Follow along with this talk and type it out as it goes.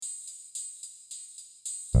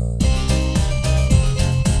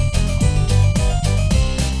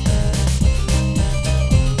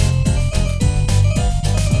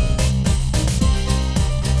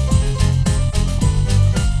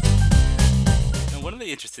of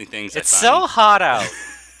the interesting things I It's found. so hot out.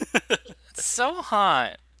 It's so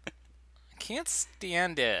hot. I can't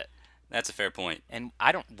stand it. That's a fair point. And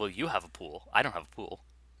I don't. Well, you have a pool. I don't have a pool.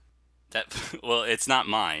 That well, it's not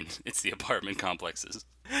mine. It's the apartment complexes.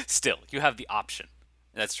 Still, you have the option.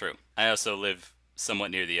 That's true. I also live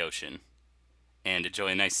somewhat near the ocean and enjoy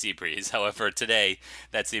a nice sea breeze. However, today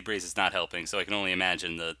that sea breeze is not helping, so I can only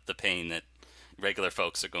imagine the pain that regular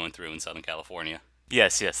folks are going through in Southern California.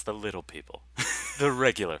 Yes, yes, the little people, the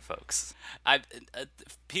regular folks. I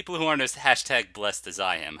people who aren't as hashtag blessed as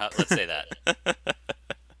I am. Let's say that.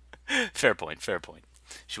 Fair point. Fair point.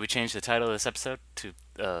 Should we change the title of this episode to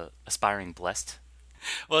 "Aspiring Blessed"?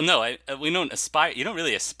 Well, no, we don't aspire. You don't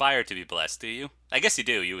really aspire to be blessed, do you? I guess you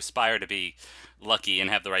do. You aspire to be lucky and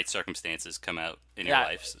have the right circumstances come out in your Yeah,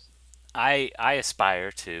 life. I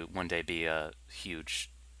aspire to one day be a huge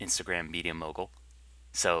Instagram media mogul.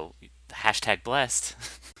 So hashtag blessed.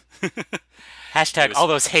 Hashtag You, all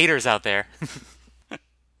those haters out there.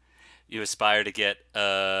 you aspire to get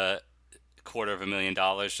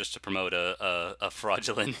 $250,000 just to promote a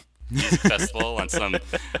fraudulent music festival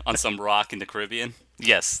on some rock in the Caribbean.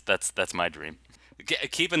 Yes, that's my dream.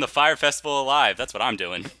 Keeping the Fire Festival alive. That's what I'm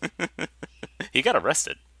doing. He got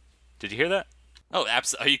arrested. Did you hear that? Oh,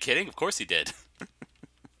 are you kidding? Of course he did.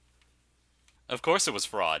 Of course it was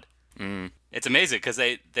fraud. It's amazing because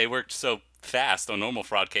they worked so fast on normal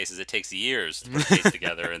fraud cases. It takes years to put a case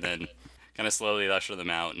together and then kind of slowly usher them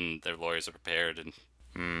out, and their lawyers are prepared.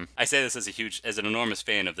 And I say this as an enormous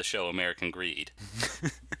fan of the show American Greed.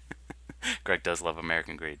 Greg does love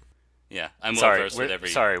American Greed. Yeah, I'm well Sorry, versed with every.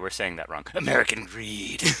 sorry, we're saying that wrong. American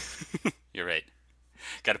Greed. You're right.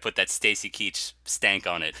 Got to put that Stacy Keach stank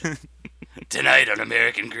on it. Tonight on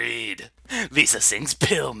American Greed, Lisa sings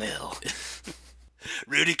Pill Mill.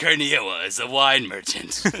 Rudy Carniola is a wine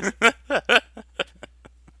merchant.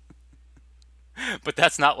 But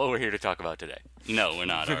that's not what we're here to talk about today. No, we're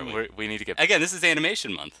not, are we? We need to get Again, this is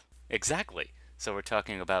Animation Month. exactly. So we're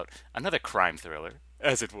talking about another crime thriller,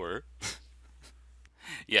 as it were,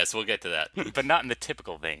 Yes, we'll get to that. but not in the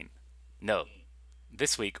typical vein. No.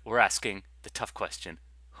 This week we're asking the tough question: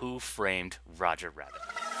 Who framed Roger Rabbit?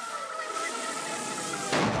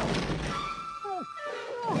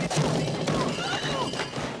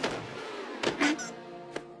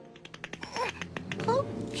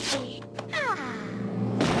 Okay.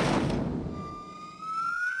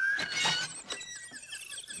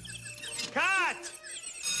 Cut!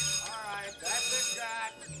 All right, that's it,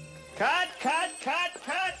 cut.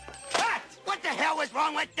 Cut! What the hell was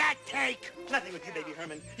wrong with that take? Nothing with you, baby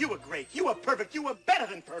Herman. You were great. You were perfect. You were better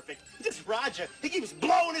than perfect. This Roger, he keeps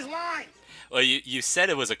blowing his line. Well, you said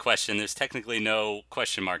it was a question. There's technically no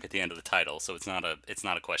question mark at the end of the title, so it's not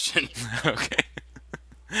a question. Okay.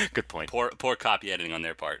 Good point. Poor copy editing on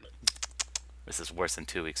their part. This is worse than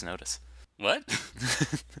 2 weeks' notice. What?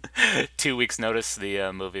 2 weeks' notice,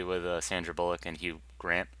 the movie with Sandra Bullock and Hugh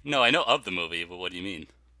Grant. No, I know of the movie, but what do you mean?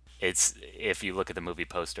 It's if you look at the movie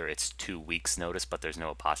poster, it's 2 weeks' notice, but there's no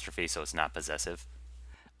apostrophe, so it's not possessive.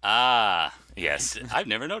 Ah, Yes. I've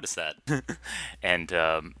never noticed that. And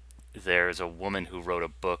there's a woman who wrote a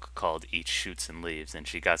book called Eat Shoots and Leaves, and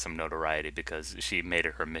she got some notoriety because she made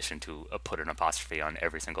it her mission to put an apostrophe on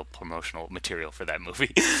every single promotional material for that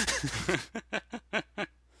movie.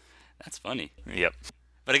 That's funny. Yep.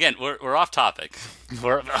 But again, we're off topic.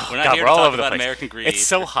 We're not God, here we're to all talk over the about place. American Greed. It's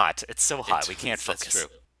so hot. It's so hot. We can't That's focus. true.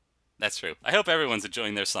 That's true. I hope everyone's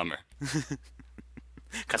enjoying their summer.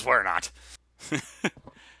 Because we're not.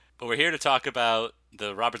 But we're here to talk about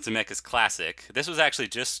the Robert Zemeckis classic. This was actually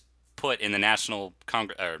just put in the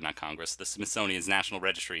the Smithsonian's National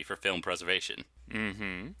Registry for Film Preservation.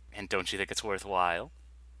 Mm-hmm. And don't you think it's worthwhile?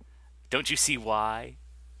 Don't you see why?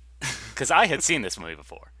 Because I had seen this movie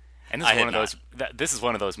before. And this I is had one of those. This is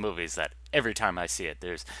one of those movies that every time I see it,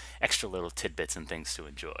 there's extra little tidbits and things to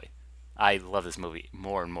enjoy. I love this movie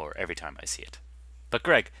more and more every time I see it. But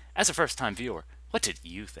Greg, as a first-time viewer, what did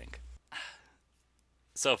you think?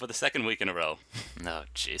 So for the second week in a row, Oh,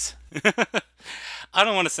 jeez. I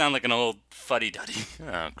don't want to sound like an old fuddy-duddy.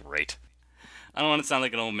 Oh, great. I don't want to sound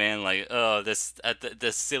like an old man, like, oh, this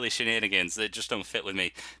silly shenanigans that just don't fit with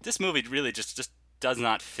me. This movie really just does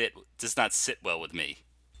not sit well with me.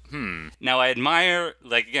 Now, I admire,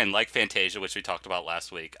 like Fantasia, which we talked about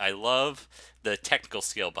last week, I love the technical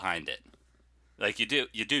skill behind it. Like, you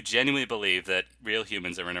do genuinely believe that real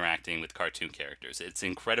humans are interacting with cartoon characters. It's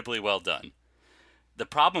incredibly well done. The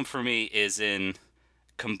problem for me is in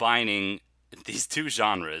combining these two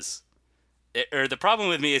genres. The problem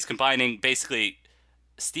with me is combining, basically,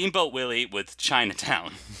 Steamboat Willie with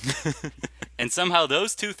Chinatown. And somehow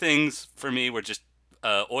those two things, for me, were just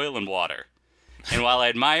oil and water. And while I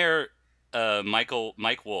admire Mike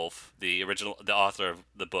Wolf, the author of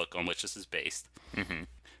the book on which this is based,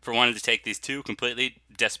 for wanting to take these two completely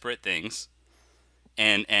disparate things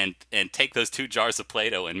and take those two jars of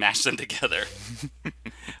Play-Doh and mash them together.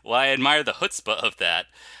 While I admire the chutzpah of that,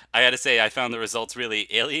 I gotta say I found the results really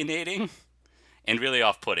alienating and really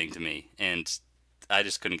off-putting to me, and I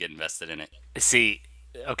just couldn't get invested in it. See,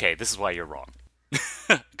 okay, this is why you're wrong.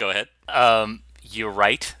 Go ahead. You're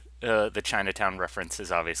right. The Chinatown reference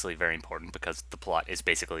is obviously very important because the plot is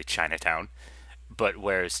basically Chinatown. But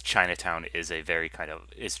whereas Chinatown is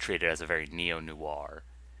is treated as a very neo-noir,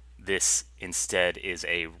 this instead is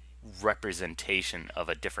a representation of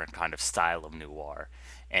a different kind of style of noir,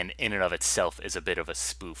 and in and of itself is a bit of a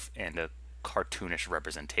spoof and a cartoonish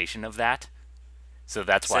representation of that. So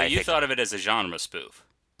that's So why you thought of it as a genre spoof.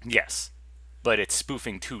 yes, but it's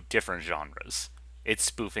spoofing two different genres. It's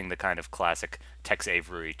spoofing the kind of classic Tex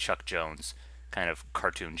Avery, Chuck Jones kind of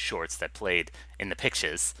cartoon shorts that played in the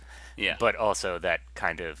pictures, Yeah. but also that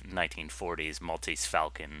kind of 1940s Maltese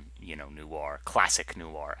Falcon, noir, classic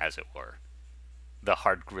noir, as it were. The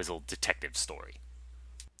hard grizzled detective story.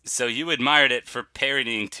 So you admired it for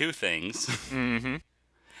parodying two things. Mm-hmm.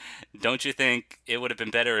 Don't you think it would have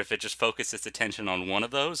been better if it just focused its attention on one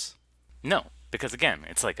of those? No, because again,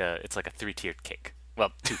 it's like a three-tiered cake.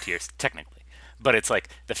 Well, two tiers technically, but it's like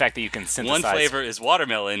the fact that you can synthesize. One flavor is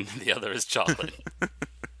watermelon, the other is chocolate.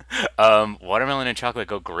 Watermelon and chocolate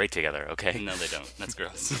go great together. Okay. No, they don't. That's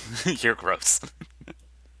gross. You're gross.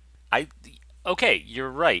 Okay, you're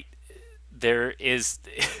right. There is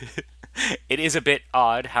it is a bit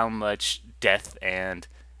odd how much death and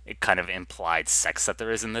it kind of implied sex that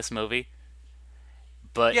there is in this movie.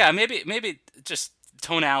 But Yeah, maybe just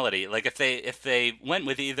tonality. Like if they went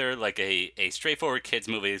with either like a straightforward kids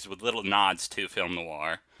movies with little nods to film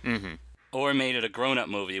noir, or made it a grown up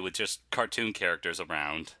movie with just cartoon characters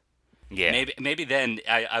around. yeah. Maybe then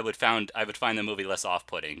I would find the movie less off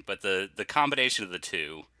putting. But the combination of the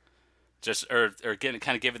two, just or getting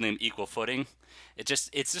kind of giving them equal footing,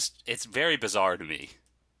 it's very bizarre to me.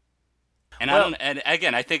 And I Well- don't. And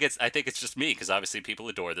again, I think it's just me because obviously people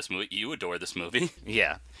adore this movie. You adore this movie.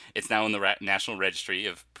 Yeah. It's now in the National Registry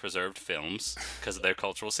of Preserved Films because of their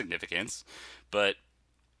cultural significance. But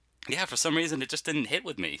yeah, for some reason, it just didn't hit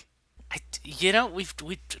with me. We've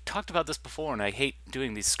talked about this before, and I hate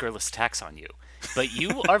doing these scurrilous attacks on you. But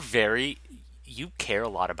you are you care a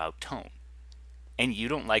lot about tone, and you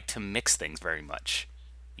don't like to mix things very much.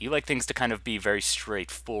 You like things to kind of be very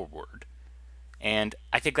straightforward. And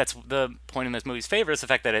I think that's the point in this movie's favor is the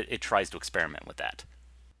fact that it tries to experiment with that.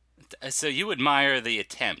 So you admire the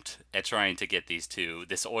attempt at trying to get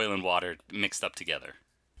this oil and water mixed up together.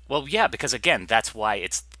 Well, yeah, because again, that's why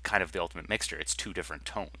it's kind of the ultimate mixture. It's two different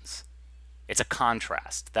tones. It's a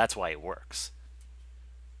contrast. That's why it works.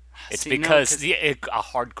 It's See, no, because 'cause- a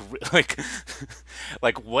hard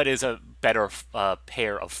like what is a better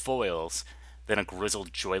pair of foils than a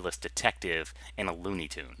grizzled, joyless detective and a Looney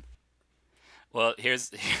Tune? Well,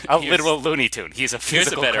 here's A literal Looney Tune. He's a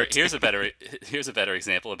physical cartoon. here's a better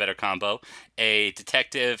example, a better combo: a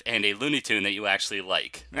detective and a Looney Tune that you actually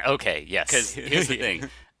like. Okay, yes. Because here's the thing.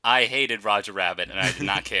 I hated Roger Rabbit, and I did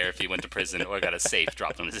not care if he went to prison or got a safe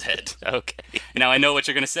dropped on his head. Okay. Now, I know what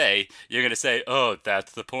you're going to say. You're going to say, oh,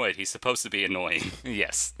 that's the point. He's supposed to be annoying.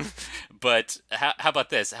 Yes. But how about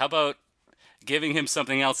this? How about giving him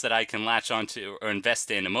something else that I can latch onto or invest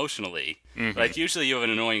in emotionally? Like, usually you have an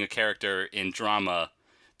annoying character in drama.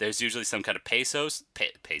 There's usually some kind of pesos.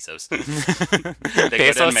 Pesos. They go down to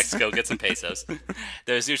Pesos? Mexico, get some pesos.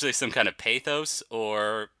 There's usually some kind of pathos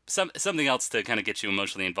or something else to kind of get you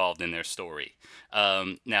emotionally involved in their story.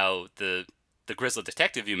 Now, the grizzled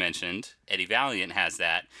detective you mentioned, Eddie Valiant, has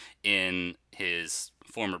that in his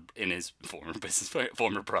former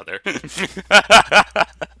brother,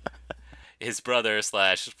 his brother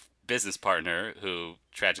 / business partner who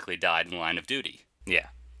tragically died in the line of duty. Yeah.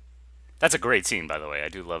 That's a great scene, by the way. I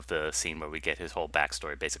do love the scene where we get his whole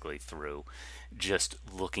backstory basically through just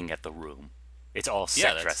looking at the room. It's all set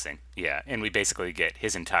that's- dressing. Yeah, and we basically get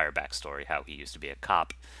his entire backstory, how he used to be a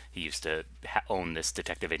cop. He used to own this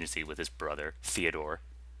detective agency with his brother, Theodore.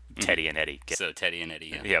 Teddy and Eddie. So Teddy and Eddie.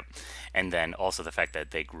 Yeah. Yep. And then also the fact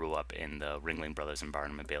that they grew up in the Ringling Brothers and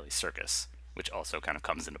Barnum and Bailey circus, which also kind of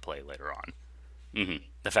comes into play later on. Mm-hmm.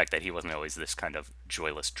 The fact that he wasn't always this kind of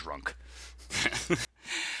joyless drunk.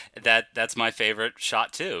 That's my favorite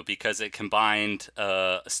shot too, because it combined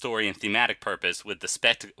a story and thematic purpose with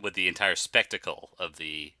the entire spectacle of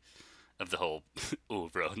the whole. Ooh,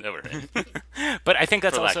 bro, never. But I think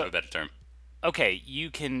that's For lack also of a better term. okay. You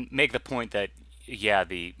can make the point that yeah,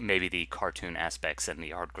 maybe the cartoon aspects and the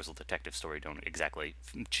Hard Grizzled Detective story don't exactly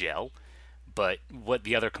gel. But what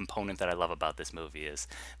the other component that I love about this movie is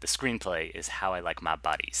the screenplay is how I like my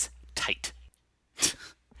bodies tight.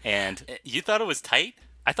 And You thought it was tight?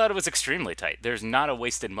 I thought it was extremely tight. There's not a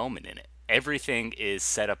wasted moment in it. Everything is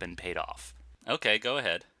set up and paid off. Okay, go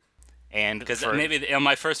ahead. And Because maybe on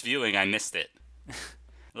my first viewing, I missed it.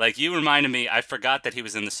 Like, you reminded me, I forgot that he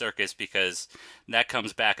was in the circus because that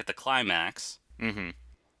comes back at the climax.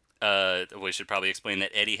 Mm-hmm. We should probably explain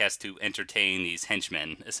that Eddie has to entertain these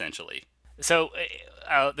henchmen, essentially. so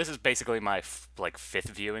this is basically my fifth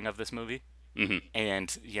viewing of this movie. Mm-hmm.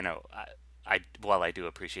 And, while I do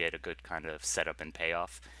appreciate a good kind of setup and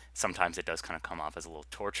payoff, sometimes it does kind of come off as a little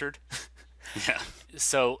tortured. Yeah.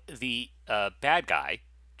 So the bad guy,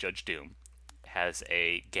 Judge Doom, has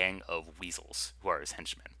a gang of weasels who are his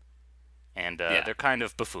henchmen. And they're kind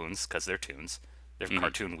of buffoons because they're toons. They're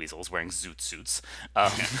cartoon weasels wearing zoot suits.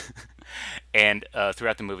 And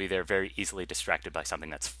throughout the movie, they're very easily distracted by something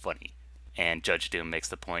that's funny. And Judge Doom makes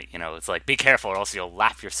the point, it's like, be careful or else you'll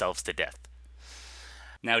laugh yourselves to death.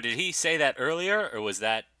 Now, did he say that earlier, or was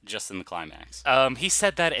that just in the climax? He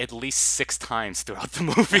said that at least 6 times throughout the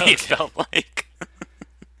movie, it felt like.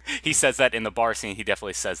 He says that in the bar scene. He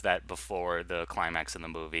definitely says that before the climax in the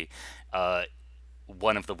movie.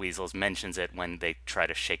 One of the weasels mentions it when they try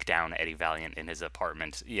to shake down Eddie Valiant in his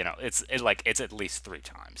apartment. It's at least 3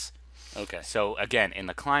 times. Okay. So again, in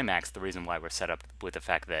the climax, the reason why we're set up with the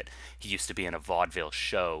fact that he used to be in a vaudeville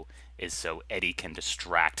show is so Eddie can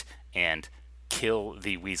distract and kill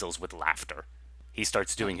the weasels with laughter. He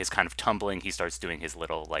starts doing his kind of tumbling. He starts doing his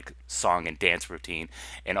little song and dance routine,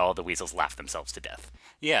 and all the weasels laugh themselves to death.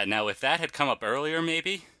 Yeah. Now, if that had come up earlier,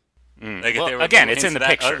 maybe. Like, Well, if there were again, hints it's in of the that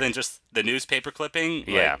picture. other than just the newspaper clipping.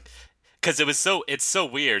 Yeah. Because it's so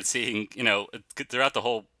weird seeing, throughout the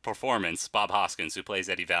whole performance, Bob Hoskins, who plays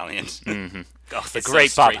Eddie Valiant. Oh, the It's so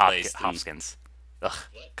great Bob straight-laced and- Hoskins. Ugh,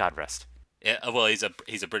 God rest. Yeah, well, he's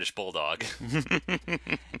a British bulldog,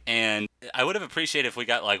 and I would have appreciated if we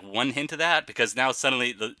got one hint of that, because now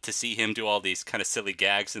suddenly to see him do all these kind of silly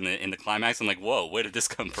gags in the climax, I'm like, whoa, where did this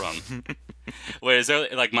come from? Whereas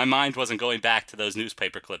my mind wasn't going back to those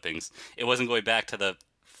newspaper clippings. It wasn't going back to the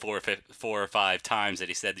 4 or 5 times that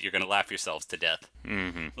he said that you're going to laugh yourselves to death.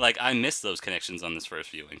 Mm-hmm. I missed those connections on this first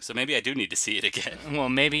viewing, so maybe I do need to see it again. Well,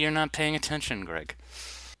 maybe you're not paying attention, Greg.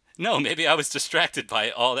 No, maybe I was distracted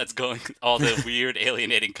by all the weird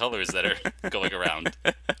alienating colors that are going around.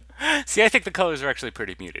 See, I think the colors are actually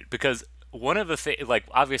pretty muted because one of the things,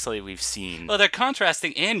 obviously we've seen. Well, they're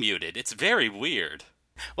contrasting and muted. It's very weird.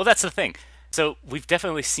 Well, that's the thing. So we've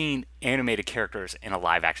definitely seen animated characters in a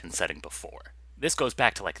live-action setting before. This goes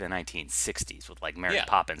back to the 1960s with Mary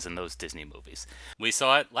Poppins and those Disney movies. We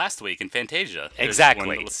saw it last week in Fantasia. There's Exactly.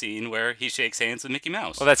 one little scene where he shakes hands with Mickey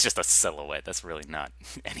Mouse. Well, that's just a silhouette. That's really not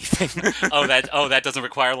anything. that doesn't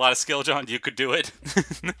require a lot of skill, John. You could do it.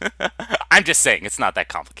 I'm just saying it's not that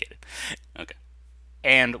complicated. Okay.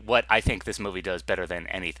 And what I think this movie does better than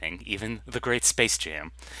anything, even the great Space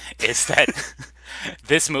Jam, is that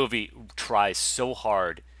this movie tries so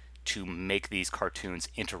hard to make these cartoons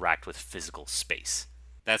interact with physical space.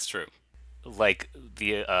 That's true.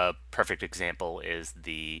 The perfect example is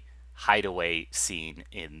the hideaway scene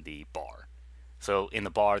in the bar. So in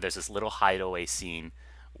the bar, there's this little hideaway scene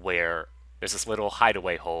where there's this little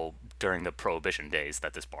hideaway hole during the Prohibition days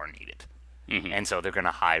that this bar needed. Mm-hmm. And so they're going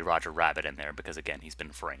to hide Roger Rabbit in there because, again, he's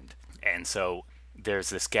been framed. And so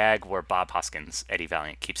there's this gag where Bob Hoskins, Eddie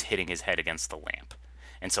Valiant, keeps hitting his head against the lamp.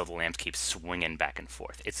 And so the lamp keeps swinging back and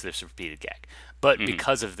forth. It's this repeated gag. But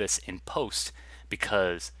because of this in post,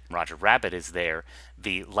 because Roger Rabbit is there,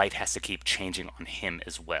 the light has to keep changing on him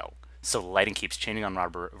as well. So the lighting keeps changing on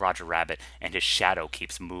Roger Rabbit, and his shadow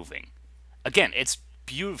keeps moving. Again, it's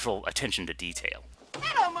beautiful attention to detail.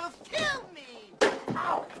 That almost killed me!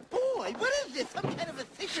 Ow! Boy, what is this? Some kind of a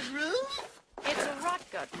secret room? It's a rot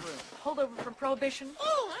gut room. Holdover from Prohibition.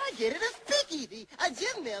 Oh, I get it. A speakeasy, a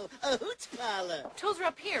gin mill, a hooch parlor. Tools are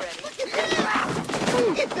up here, Eddie. Look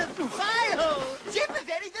at this! It's a fire hole! Jippers,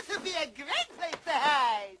 Eddie, this would be a great place to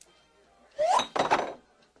hide!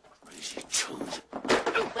 Where's your tooth?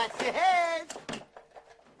 Watch your head!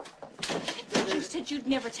 You said you'd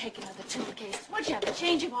never take another tooth case. What'd you have, a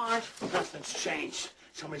change of heart? Nothing's changed.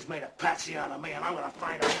 Somebody's made a patsy out of me, and I'm gonna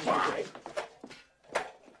find out why.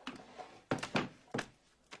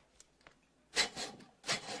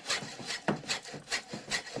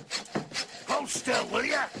 Hold still, will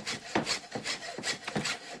ya?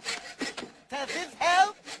 Does this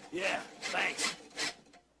help? Yeah, thanks.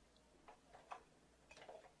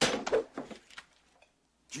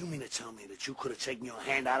 Do you mean to tell me that that you could have taken your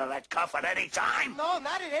hand out of that cuff at any time? No,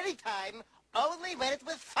 not at any time. Only when it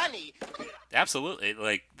was funny. Absolutely.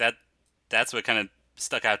 Like that's what kind of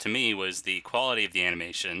stuck out to me was the quality of the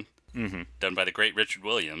animation done by the great Richard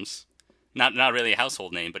Williams. Not really a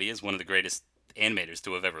household name, but he is one of the greatest animators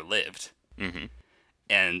to have ever lived. Mm-hmm.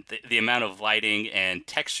 And the amount of lighting and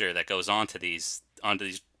texture that goes onto these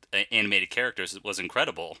animated characters was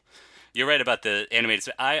incredible. You're right about the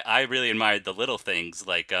animated. I really admired the little things,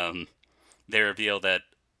 like they reveal that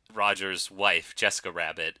Roger's wife, Jessica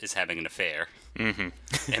Rabbit, is having an affair.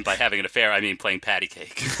 Mm-hmm. And by having an affair, I mean playing patty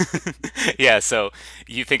cake. Yeah, so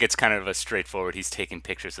you think it's kind of a straightforward, he's taking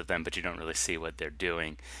pictures of them, but you don't really see what they're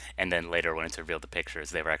doing. And then later when it's revealed the pictures,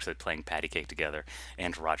 they were actually playing patty cake together,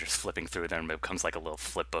 and Roger's flipping through them, and it becomes like a little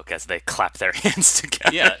flip book as they clap their hands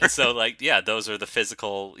together. Yeah, so those are the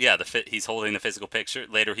physical, he's holding the physical picture.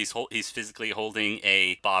 Later he's physically holding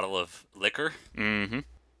a bottle of liquor. Mm-hmm.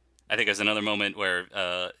 I think there's another moment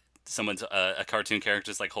where someone's a cartoon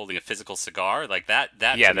character is like holding a physical cigar, like that.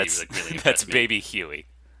 Yeah, to me, that's like, really that's impressed me. Baby Huey.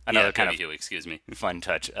 Another kind of Huey, excuse me. fun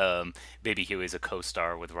touch. Baby Huey's a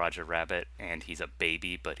co-star with Roger Rabbit, and he's a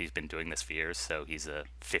baby, but he's been doing this for years, so he's a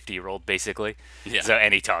 50-year-old basically. Yeah. So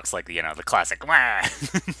and he talks like the classic. Wah!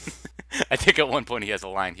 I think at one point he has a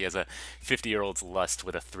line. He has a 50-year-old's lust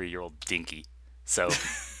with a 3-year-old dinky. So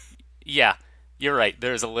yeah, you're right.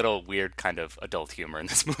 There's a little weird kind of adult humor in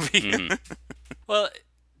this movie. Mm-hmm. Well,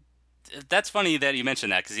 that's funny that you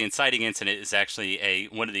mentioned that, because the inciting incident is actually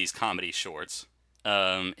one of these comedy shorts.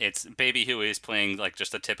 It's Baby Huey is playing like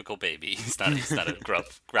just a typical baby. He's not a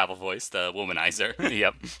gruff gravel voiced womanizer.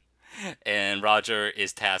 Yep, And Roger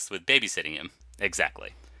is tasked with babysitting him.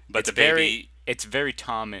 exactly. But It's very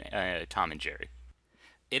Tom and Jerry.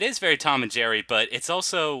 It is very Tom and Jerry, but there's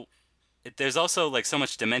also like so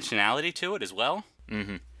much dimensionality to it as well.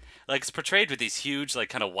 Mm-hmm. Like it's portrayed with these huge like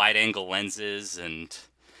kind of wide angle lenses, and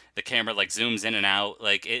the camera like zooms in and out.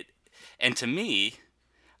 Like it, and to me,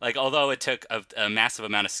 like although it took a massive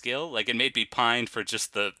amount of skill, like it made me pine for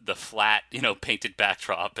just the flat, painted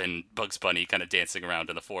backdrop and Bugs Bunny kind of dancing around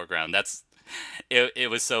in the foreground. It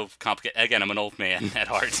was so complicated. Again, I'm an old man at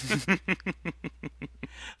heart.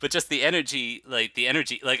 But just the energy,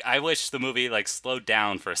 like I wish the movie like slowed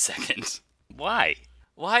down for a second. Why?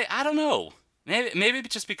 Why? I don't know. Maybe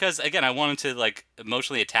just because, again, I wanted to like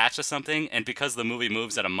emotionally attach to something, and because the movie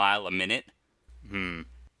moves at a mile a minute.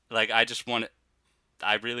 Like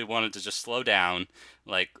I really wanted to just slow down,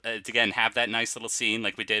 like again have that nice little scene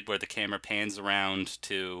like we did where the camera pans around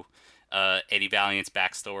to Eddie Valiant's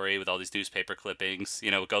backstory with all these newspaper clippings.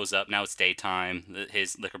 It goes up, now it's daytime,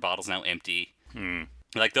 his liquor bottle's now empty.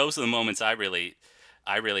 Like those are the moments I really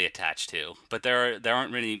attach to. But there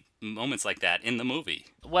aren't really moments like that in the movie.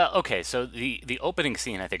 Well, okay, so the opening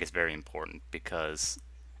scene I think is very important, because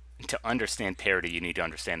to understand parody you need to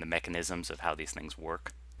understand the mechanisms of how these things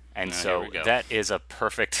work. And so that is a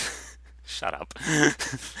perfect shut up.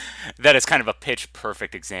 That is kind of a pitch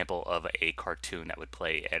perfect example of a cartoon that would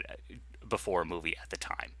play before a movie at the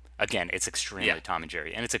time. Again, it's extremely Tom and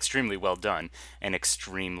Jerry, and it's extremely well done, and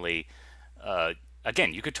extremely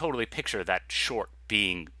again, you could totally picture that short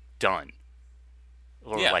being done,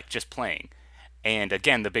 or like just playing. And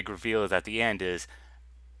again, the big reveal at the end is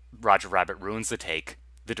Roger Rabbit ruins the take.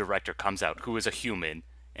 The director comes out, who is a human,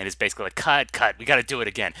 and is basically like, cut, we got to do it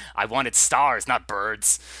again. I wanted stars, not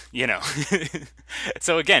birds,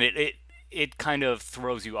 So again, it kind of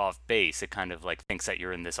throws you off base. It kind of like thinks that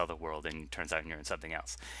you're in this other world, and it turns out you're in something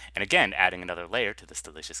else. And again, adding another layer to this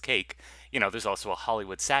delicious cake, there's also a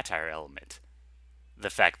Hollywood satire element. The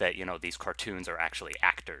fact that, these cartoons are actually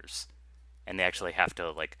actors, and they actually have to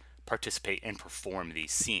like participate and perform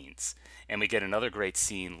these scenes. And we get another great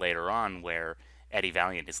scene later on where Eddie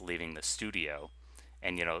Valiant is leaving the studio,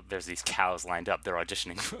 and there's these cows lined up. They're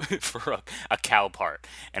auditioning for a cow part,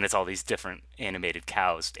 and it's all these different animated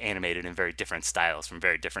cows, animated in very different styles from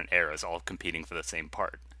very different eras, all competing for the same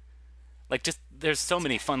part. Like, just there's so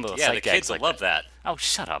many fun little sight the gags kids like love that. Oh,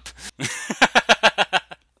 shut up.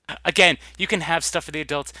 Again, you can have stuff for the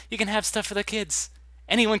adults. You can have stuff for the kids.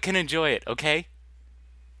 Anyone can enjoy it, okay?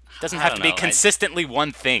 Doesn't have to be consistently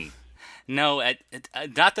one thing. No,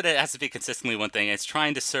 not that it has to be consistently one thing. It's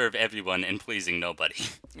trying to serve everyone and pleasing nobody.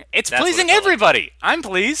 It's pleasing everybody. Like. I'm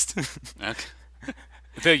pleased. Okay.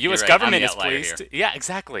 The U.S. Right. government is outlier pleased. Here. Yeah,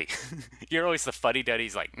 exactly. You're always the fuddy-duddy.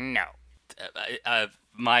 He's like, no.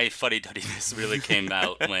 My fuddy-duddiness really came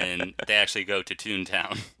out when they actually go to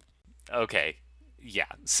Toontown. Okay. Yeah.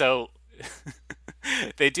 So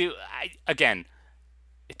they do. Again,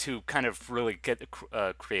 to kind of really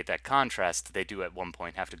create that contrast, they do at one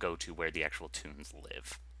point have to go to where the actual Toons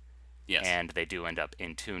live. Yes. And they do end up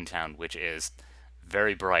in Toontown, which is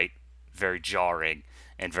very bright, very jarring,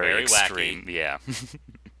 and very Very extreme. wacky. Yeah.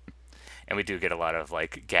 And we do get a lot of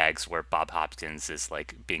like gags where Bob Hopkins is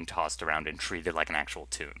like being tossed around and treated like an actual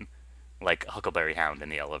toon, like Huckleberry Hound in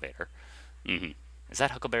the elevator. Mm-hmm. Is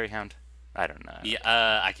that Huckleberry Hound? I don't know.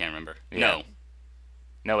 Yeah, I can't remember. Yeah. No.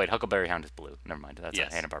 No, wait, Huckleberry Hound is blue. Never mind. That's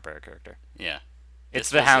Yes. a Hanna-Barbera character. Yeah. It's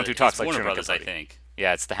This the Hound was, who talks it's like Warner Truman Brothers, Capote. I think.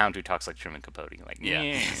 Yeah, it's the Hound who talks like Truman Capote. Like, Yeah.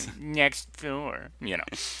 "Yes, next floor. You know,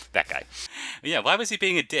 that guy. Yeah, why was he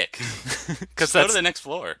being a dick? Because Go to the next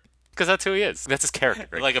floor. that's who he is. That's his character.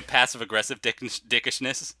 Right? Like a passive-aggressive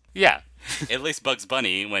dickishness. yeah. At least Bugs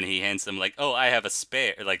Bunny, when he hands them, like, oh, I have a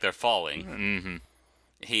spare, like they're falling. Mm-hmm.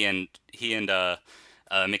 He and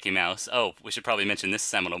Mickey Mouse. Oh, we should probably mention this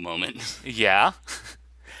seminal moment. Yeah.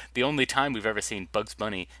 The only time we've ever seen Bugs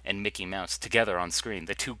Bunny and Mickey Mouse together on screen,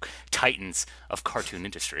 the two titans of cartoon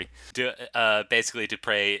industry. Basically to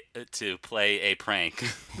play a prank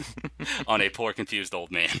on a poor, confused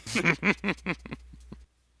old man.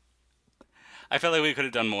 I felt like we could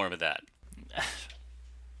have done more with that.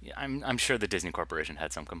 Yeah, I'm sure the Disney Corporation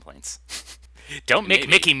had some complaints. Don't make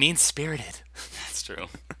Maybe. Mickey mean-spirited. That's true.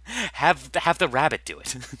 Have the rabbit do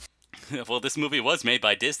it. Well, this movie was made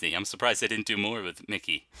by Disney. I'm surprised they didn't do more with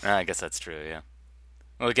Mickey. I guess that's true, yeah.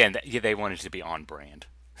 Well, again, they wanted to be on brand.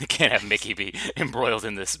 They can't have Mickey be embroiled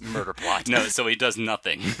in this murder plot. No, so he does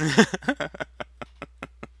nothing.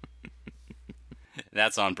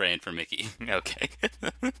 That's on brand for Mickey. Okay.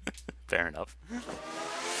 Fair enough.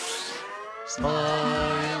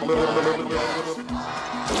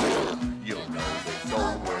 You know they so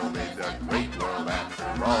well made a great world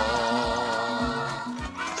after all.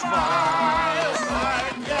 Smile,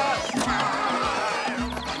 smile, yeah,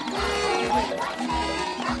 smile.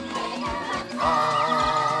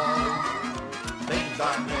 Things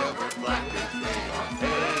are never black as they are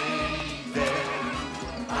painted.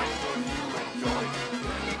 I know you enjoy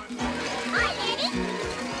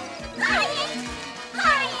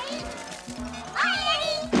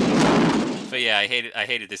But yeah, I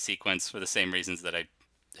hated this sequence for the same reasons that I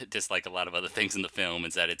dislike a lot of other things in the film.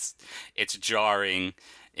 Is that it's jarring,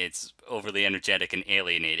 it's overly energetic and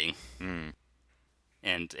alienating.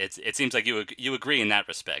 And it seems like you agree in that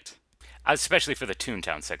respect. Especially for the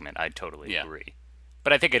Toontown segment, I totally Yeah. agree.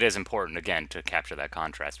 But I think it is important, again, to capture that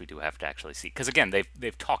contrast. We do have to actually see. Because, again,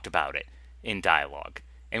 they've talked about it in dialogue.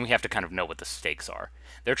 And we have to kind of know what the stakes are.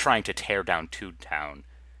 They're trying to tear down Toontown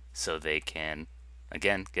so they can,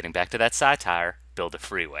 again, getting back to that satire, build a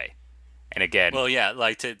freeway. And again, Well, yeah,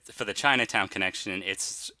 like for the Chinatown connection, it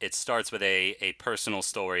starts with a personal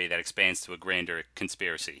story that expands to a grander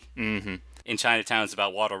conspiracy. Mm-hmm. In Chinatown, it's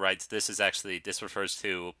about water rights. This refers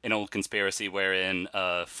to an old conspiracy wherein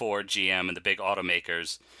Ford, GM, and the big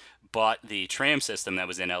automakers bought the tram system that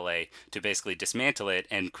was in LA to basically dismantle it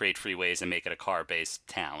and create freeways and make it a car-based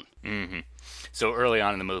town. Mm-hmm. So early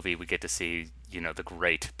on in the movie, we get to see, the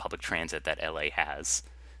great public transit that LA has.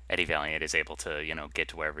 Eddie Valiant is able to, get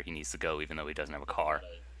to wherever he needs to go, even though he doesn't have a car.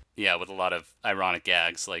 Yeah, with a lot of ironic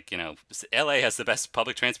gags, like, LA has the best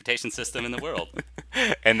public transportation system in the world.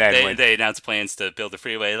 And then They announced plans to build a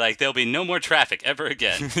freeway, like, there'll be no more traffic ever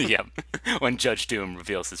again. yeah, when Judge Doom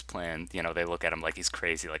reveals his plan, they look at him like he's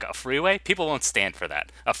crazy. Like, a freeway? People won't stand for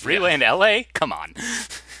that. A freeway in LA? Come on.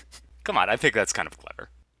 Come on, I think that's kind of clever.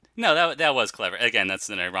 No, that was clever. Again, that's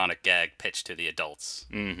an ironic gag pitched to the adults.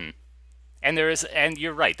 Mm-hmm. And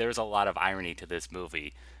you're right, there's a lot of irony to this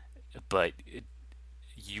movie, but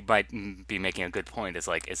you might be making a good point. Is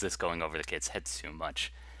like, is this going over the kids' heads too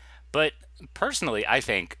much? But personally, I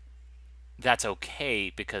think that's okay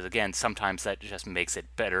because, again, sometimes that just makes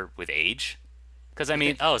it better with age. Because I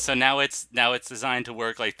mean, Oh, so now it's designed to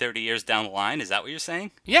work like 30 years down the line? Is that what you're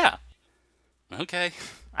saying? yeah, Okay.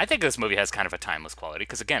 I think this movie has kind of a timeless quality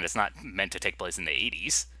because, again, it's not meant to take place in the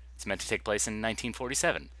 80s. It's meant to take place in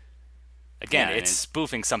 1947. Again, Yeah, and it's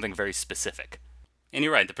spoofing something very specific. And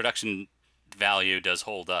you're right, the production value does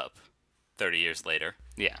hold up 30 years later.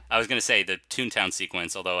 Yeah. I was going to say the Toontown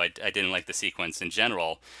sequence, although I didn't like the sequence in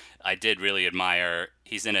general, I did really admire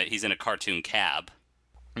he's in a cartoon cab.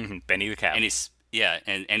 Mm-hmm. Benny the Cat. And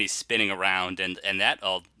he's spinning around and that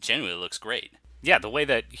all genuinely looks great. Yeah, the way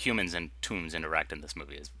that humans and toons interact in this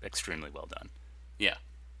movie is extremely well done. Yeah.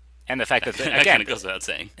 And the fact that, That again, kind of goes without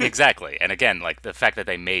saying. exactly. And again, like, the fact that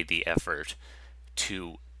they made the effort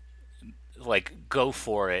to, like, go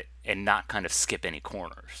for it and not kind of skip any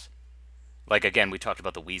corners. Like, again, we talked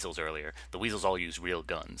about the weasels earlier. The weasels all use real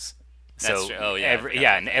guns. That's So true. Oh, yeah, I forgot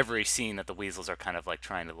about in every scene that the weasels are kind of like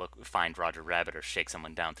trying to find Roger Rabbit or shake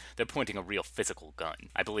someone down, they're pointing a real physical gun.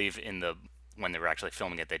 I believe in the when they were actually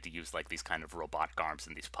filming it, they'd use like these kind of robotic arms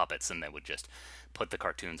and these puppets, and they would just put the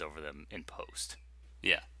cartoons over them in post.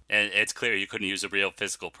 Yeah, and it's clear you couldn't use a real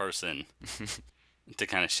physical person to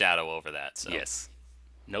kind of shadow over that. So. Yes.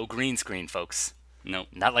 No green screen, folks. No.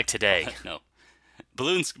 Not like today. No.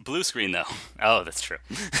 Blue screen though. Oh, that's true.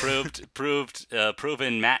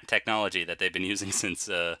 Proven matte technology that they've been using since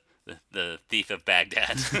the Thief of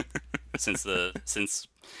Baghdad. since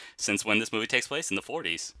when this movie takes place in the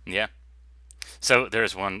 40s. Yeah. So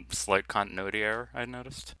there's one slight continuity error I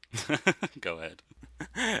noticed. Go ahead.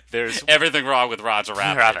 There's Everything wrong with Roger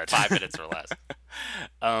Rabbit. Rabbit. 5 minutes or less.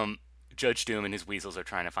 Judge Doom and his weasels are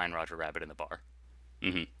trying to find Roger Rabbit in the bar.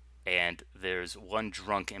 Mm-hmm. And there's one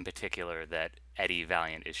drunk in particular that Eddie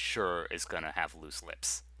Valiant is sure is going to have loose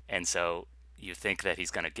lips. And so you think that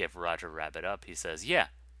he's going to give Roger Rabbit up. He says, yeah,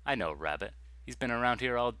 I know Rabbit. He's been around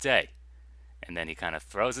here all day. And then he kind of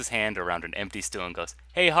throws his hand around an empty stool and goes,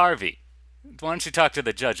 hey, Harvey, why don't you talk to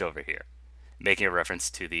the judge over here? Making a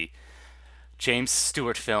reference to the James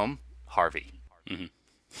Stewart film, Harvey. Mm-hmm.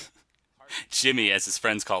 Jimmy, as his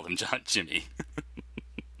friends called him, Jimmy.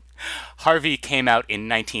 Harvey came out in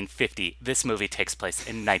 1950. This movie takes place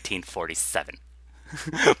in 1947.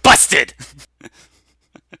 Busted!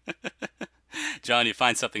 John, you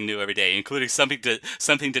find something new every day, including something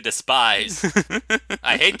to despise.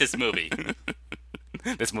 I hate this movie.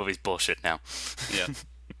 This movie's bullshit now. Yeah.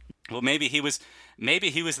 Well, maybe he was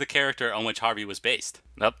the character on which Harvey was based.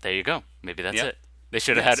 Oh, there you go. Maybe that's Yep. it. They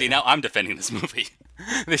should have Yeah, had. see, now I'm defending this movie.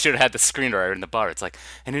 They should have had the screenwriter in the bar. It's like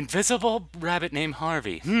an invisible rabbit named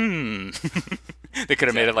Harvey. They could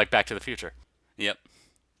have made it like Back to the Future. Yep.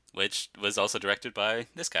 Which was also directed by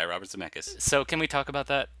this guy, Robert Zemeckis. So can we talk about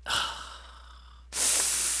that?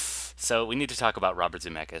 So we need to talk about Robert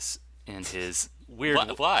Zemeckis and his weird.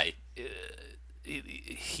 Why?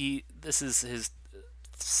 This is his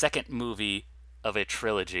second movie of a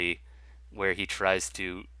trilogy where he tries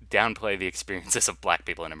to downplay the experiences of black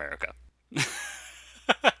people in America.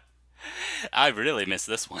 I really missed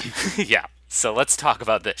this one. Yeah. So let's talk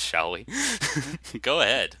about this, shall we? Go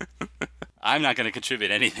ahead. I'm not going to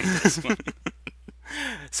contribute anything to this one.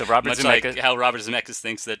 So Robert Much Zemeckis, like how Robert Zemeckis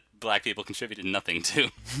thinks that black people contributed nothing to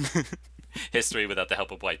history without the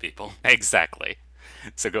help of white people. exactly.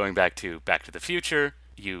 So going back to the Future,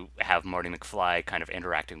 you have Marty McFly kind of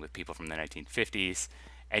interacting with people from the 1950s,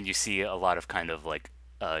 and you see a lot of kind of like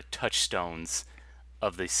touchstones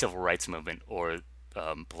of the civil rights movement or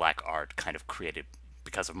black art kind of created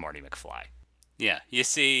because of Marty McFly. Yeah, you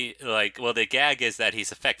see, the gag is that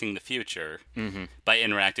he's affecting the future by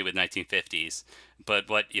interacting with 1950s, but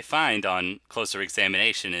what you find on closer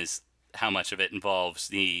examination is how much of it involves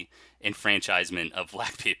the enfranchisement of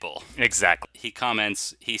black people. Exactly. He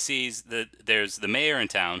comments, he sees that there's the mayor in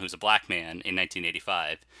town who's a black man in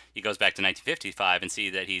 1985. He goes back to 1955 and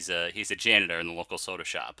sees that he's a janitor in the local soda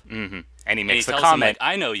shop. And he And he makes the tells him, comment.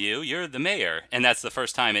 I know you, you're the mayor. And that's the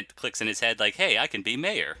first time it clicks in his head, like, hey, I can be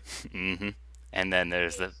mayor. And then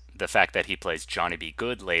there's the fact that he plays Johnny B.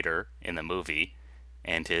 Good later in the movie,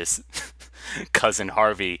 and his cousin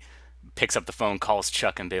Harvey picks up the phone, calls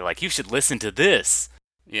Chuck, and be like, you should listen to this.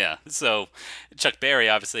 Yeah, so Chuck Berry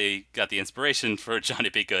obviously got the inspiration for Johnny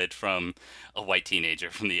B. Good from a white teenager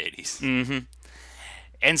from the 80s.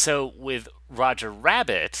 And so with Roger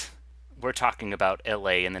Rabbit, we're talking about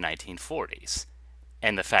L.A. in the 1940s,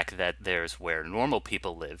 and the fact that there's where normal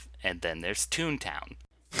people live, and then there's Toontown.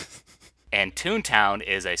 And Toontown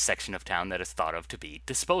is a section of town that is thought of to be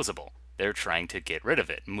disposable. They're trying to get rid of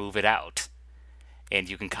it, move it out. And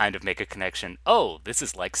you can kind of make a connection, oh, this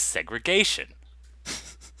is like segregation.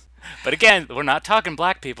 But again, we're not talking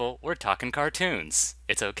black people, we're talking cartoons.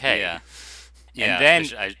 It's okay. Yeah.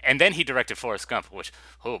 And then he directed Forrest Gump, which,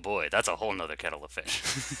 oh boy, that's a whole nother kettle of fish.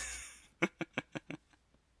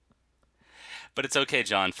 But it's okay,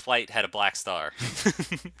 John. Flight had a black star.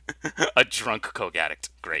 A drunk coke addict.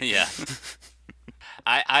 Great. Yeah.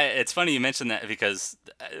 It's funny you mentioned that because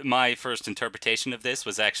my first interpretation of this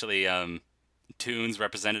was actually Toon's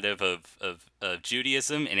representative of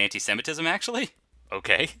Judaism and anti-Semitism, actually.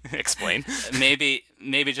 Okay, explain. Maybe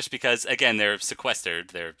just because, again, they're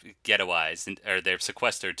sequestered, they're ghettoized, or they're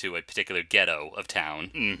sequestered to a particular ghetto of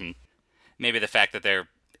town. Mm-hmm. Maybe the fact that they're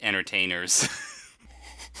entertainers.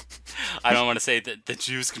 I don't want to say that the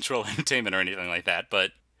Jews control entertainment or anything like that,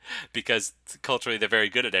 but because culturally they're very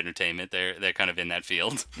good at entertainment, they're kind of in that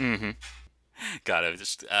field. Mm-hmm. God, I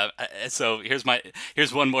just so here's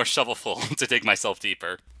one more shovelful to dig myself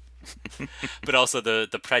deeper. But also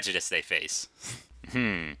the prejudice they face.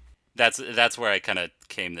 That's where I kind of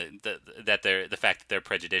came the fact that they're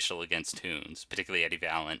prejudicial against Toons, particularly Eddie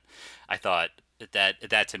Valiant. I thought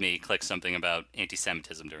that to me clicked something about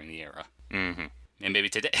anti-Semitism during the era. Mm-hmm. And maybe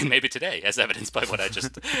today, as evidenced by what I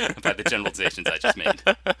just by the generalizations I just made.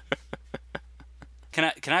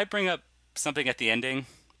 Can I bring up something at the ending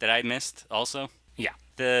that I missed also? Yeah.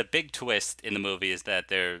 The big twist in the movie is that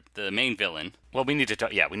they're the main villain. Well, we need to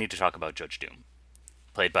talk. Yeah, we need to talk about Judge Doom,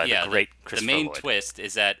 played by the great Christopher The main Lloyd. twist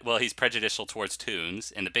is that he's prejudicial towards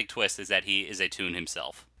Toons, and the big twist is that he is a Toon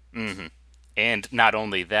himself. Mm-hmm. And not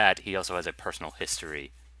only that, he also has a personal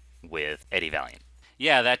history with Eddie Valiant.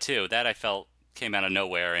 Yeah, that too. That I felt came out of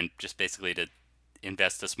nowhere, and just basically to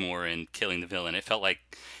invest us more in killing the villain. It felt like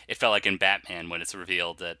in Batman when it's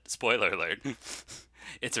revealed that, spoiler alert,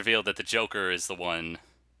 it's revealed that the Joker is the one.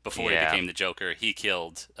 Before he became the Joker, he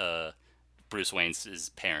killed Bruce Wayne's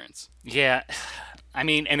parents. Yeah, I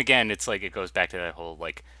mean, and again, it's like it goes back to that whole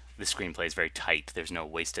like the screenplay is very tight. There's no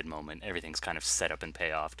wasted moment. Everything's kind of set up and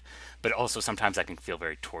payoffed. But also sometimes I can feel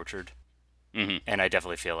very tortured. Mm-hmm. And I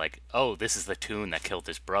definitely feel like, oh, this is the Toon that killed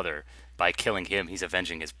his brother. By killing him, he's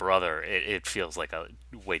avenging his brother. It feels like a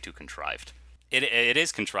way too contrived. It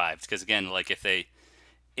is contrived because again, like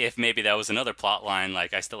if maybe that was another plot line,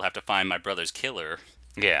 like I still have to find my brother's killer.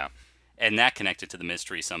 Yeah, and that connected to the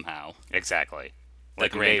mystery somehow. exactly. The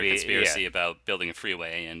Like grander maybe conspiracy about building a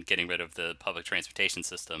freeway and getting rid of the public transportation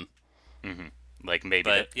system. like maybe.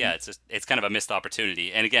 But yeah, it's kind of a missed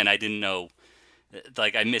opportunity. And again, I didn't know,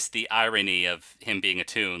 like I missed the irony of him being a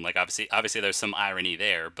Toon. Like obviously there's some irony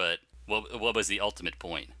there, but what was the ultimate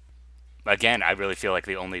point? Again, I really feel like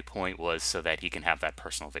the only point was so that he can have that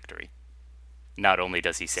personal victory. Not only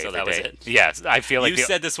does he save So the that was day. it? Yes, I feel like You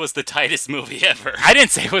said this was the tightest movie ever. I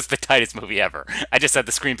didn't say it was the tightest movie ever. I just said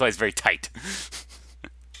the screenplay is very tight.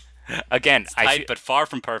 Again, Tight, but far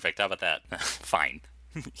from perfect. How about that? fine.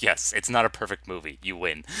 Yes, it's not a perfect movie. You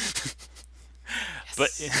win. But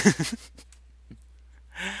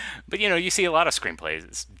but you see a lot of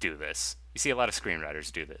screenplays do this. You see a lot of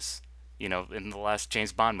screenwriters do this. In the last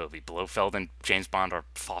James Bond movie, Blofeld and James Bond are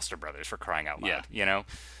foster brothers, for crying out loud. Yeah.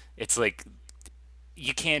 It's like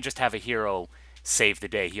you can't just have a hero save the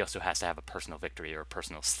day. He also has to have a personal victory or a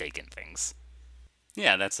personal stake in things.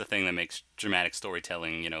 Yeah, that's the thing that makes dramatic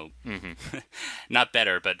storytelling, Mm-hmm. not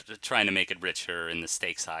better, but trying to make it richer and the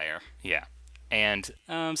stakes higher. Yeah, and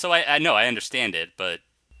So I know I understand it, but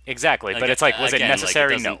exactly. But Aga- it's like, was again, it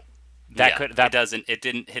necessary? like, it No. doesn't. It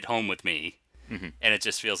didn't hit home with me, Mm-hmm. and it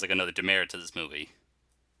just feels like another demerit to this movie.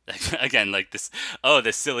 Again, like this. Oh,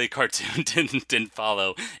 this silly cartoon didn't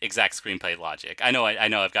follow exact screenplay logic. I know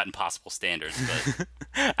I've got impossible standards,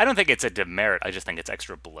 but I don't think it's a demerit. I just think it's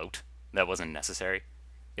extra bloat that wasn't necessary.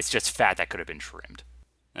 It's just fat that could have been trimmed.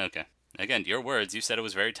 okay. Again, your words. You said it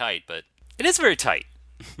was very tight, but It is very tight.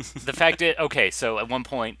 The fact is, okay, so at one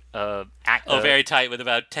point, very tight with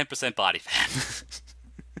about 10% body fat.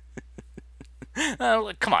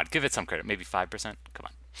 come on, give it some credit. Maybe 5%. Come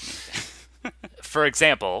on. For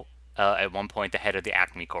example, at one point, the head of the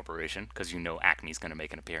Acme Corporation, because Acme's going to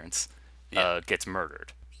make an appearance, gets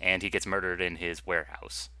murdered, and he gets murdered in his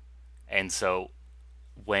warehouse. And so,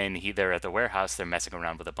 when they're at the warehouse, they're messing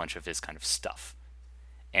around with a bunch of his kind of stuff.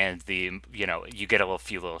 And you get a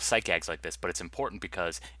few little sight gags like this, but it's important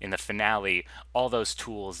because in the finale, all those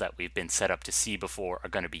tools that we've been set up to see before are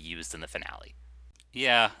going to be used in the finale.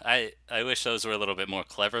 Yeah, I wish those were a little bit more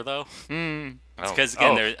clever though. Because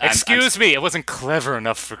Oh, again, excuse me, it wasn't clever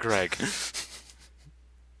enough for Greg.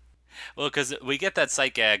 well, because we get that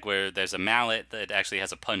sight gag where there's a mallet that actually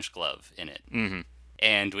has a punch glove in it. Mm-hmm.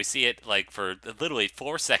 And we see it like for literally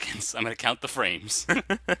 4 seconds. I'm going to count the frames.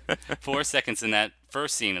 4 seconds in that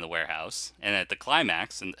first scene in the warehouse. And at the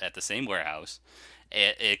climax, and at the same warehouse,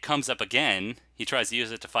 it comes up again. He tries to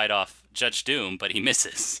use it to fight off Judge Doom, but he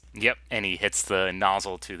misses. Yep, and he hits the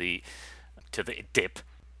nozzle to the dip,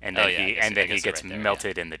 and then I he guess gets right there,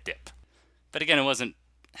 melted in the dip. But again, it wasn't...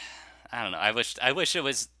 I don't know. I wish it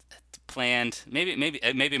was planned.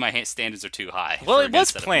 Maybe my standards are too high. Well, for it again was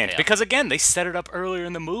setup and planned payoff. because again, they set it up earlier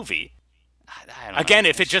in the movie. I don't Again, know.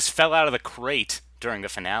 if it just fell out of the crate during the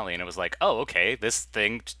finale and it was like, oh, okay, this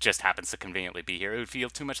thing just happens to conveniently be here, it would feel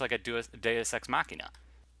too much like a Deus Ex Machina.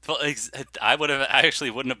 Well, I actually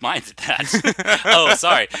wouldn't have minded that. Oh,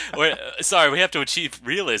 sorry. We have to achieve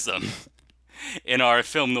realism in our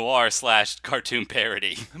film noir / cartoon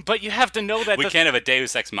parody. But you have to know that We can't have a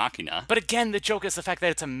Deus Ex Machina. But again, the joke is the fact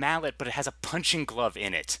that it's a mallet, but it has a punching glove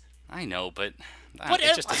in it. I know, but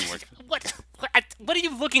It just doesn't work. What are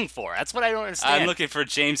you looking for? That's what I don't understand. I'm looking for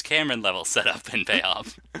James Cameron level setup and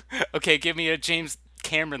payoff. Okay, give me a James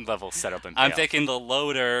Cameron level setup and payoff. I'm thinking the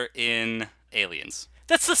loader in Aliens.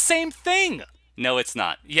 That's the same thing. No, it's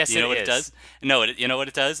not. Yes, you know it what is. it does? No, you know what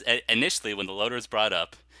it does? Initially, when the loader is brought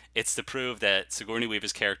up, it's to prove that Sigourney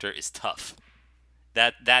Weaver's character is tough.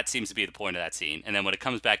 That seems to be the point of that scene. And then when it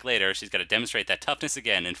comes back later, she's got to demonstrate that toughness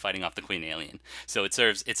again in fighting off the Queen Alien. So it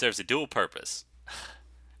serves a dual purpose.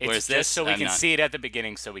 It's Whereas just this, so we I'm can not. see it at the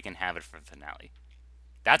beginning, so we can have it for the finale.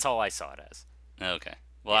 That's all I saw it as. Okay.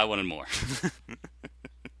 Well, I wanted more.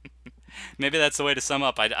 Maybe that's the way to sum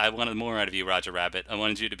up. I wanted more out of you, Roger Rabbit. I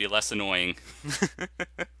wanted you to be less annoying.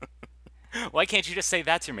 Why can't you just say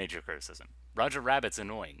that's your major criticism? Roger Rabbit's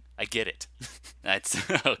annoying. I get it. That's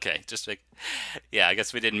okay. Just like, yeah. I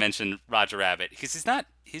guess we didn't mention Roger Rabbit because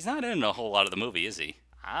he's not in a whole lot of the movie, is he?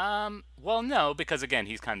 Well, no, because again,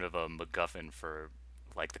 he's kind of a MacGuffin for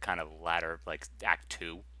like the kind of latter, like Act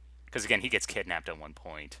 2. Because again, he gets kidnapped at one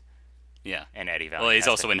point, Yeah. and Eddie Valiant. Well, he's has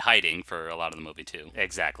also to- in hiding for a lot of the movie too.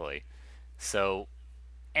 Exactly. So,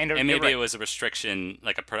 and And you're maybe right. it was a restriction,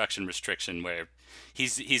 like a production restriction, where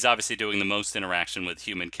he's obviously doing the most interaction with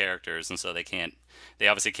human characters, and so they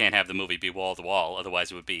obviously can't have the movie be wall to wall.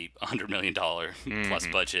 Otherwise, it would be $100 million plus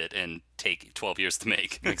budget and take 12 years to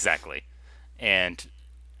make. Exactly.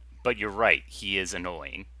 But you're right, he is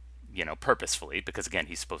annoying, purposefully, because again,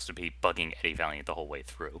 he's supposed to be bugging Eddie Valiant the whole way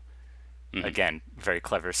through. Again, very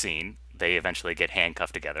clever scene. They eventually get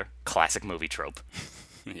handcuffed together. Classic movie trope.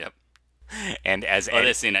 Yep. And as Oh, Eddie,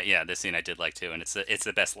 this scene I did like too, and it's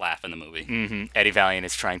the best laugh in the movie. Eddie Valiant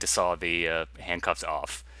is trying to saw the handcuffs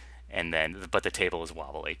off, but the table is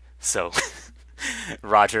wobbly. So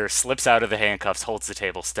Roger slips out of the handcuffs, holds the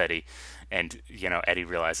table steady, and Eddie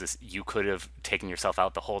realizes you could have taken yourself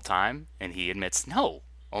out the whole time, and he admits no,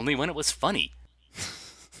 only when it was funny.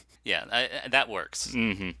 Yeah, that works.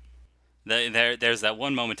 Mm-hmm. There's that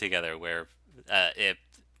one moment together where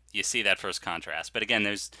you see that first contrast, but again,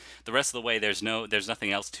 there's the rest of the way. There's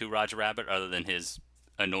nothing else to Roger Rabbit other than his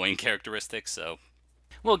annoying characteristics. So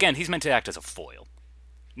Well, again, he's meant to act as a foil,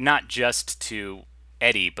 not just to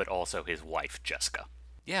Eddie, but also his wife Jessica.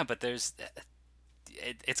 yeah, but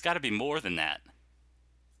it's got to be more than that.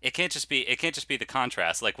 It can't just be the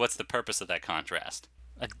contrast. Like, what's the purpose of that contrast?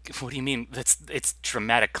 What do you mean? It's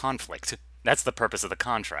dramatic conflict. That's the purpose of the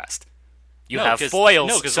contrast. You No, have 'cause- foils,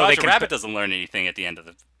 No, because so they Roger can. Rabbit doesn't learn anything at the end of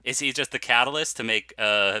the. Is he just the catalyst to make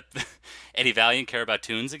Eddie Valiant care about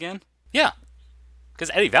tunes again? Yeah, because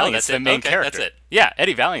Eddie Valiant's that's the it. main Okay, character. that's it. Yeah,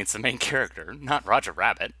 Eddie Valiant's the main character, not Roger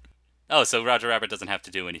Rabbit. Oh, so Roger Rabbit doesn't have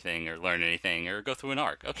to do anything or learn anything or go through an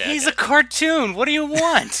arc. Okay, He's I a get it. cartoon. What do you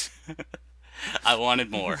want? I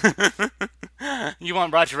wanted more. You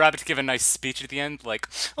want Roger Rabbit to give a nice speech at the end, like,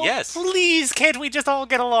 "Oh, Yes. please, can't we just all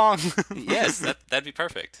get along?" Yes, that'd be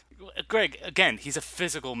perfect. Greg, again, he's a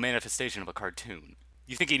physical manifestation of a cartoon.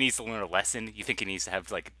 You think he needs to learn a lesson? You think he needs to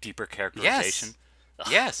have like deeper characterization?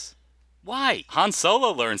 Yes. Why? Han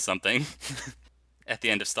Solo learned something at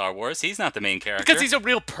the end of Star Wars. He's not the main character. Because he's a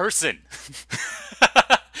real person.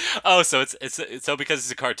 Oh, so it's so because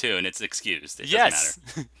it's a cartoon, it's excused. It Yes.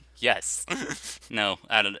 doesn't matter. Yes. No,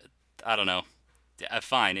 I don't know. Yeah,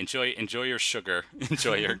 fine. Enjoy your sugar.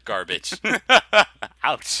 Enjoy your garbage.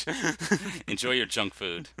 Ouch. Enjoy your junk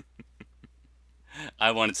food.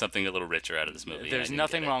 I wanted something a little richer out of this movie. There's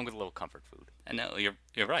nothing wrong with a little comfort food. I know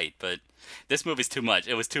you're right, but this movie's too much.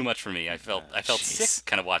 It was too much for me. I felt jeez. sick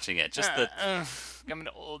kind of watching it. Just the I'm an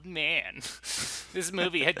old man. This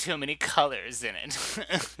movie had too many colors in it.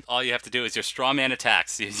 all you have to do is your straw man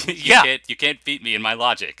attacks. Yeah. You can't beat me in my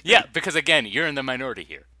logic. Yeah, because again, you're in the minority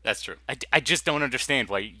here. That's true. I just don't understand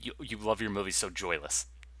why you love your movies so joyless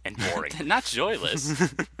and boring. Not joyless.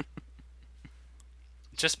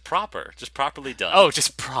 Just properly done. Oh,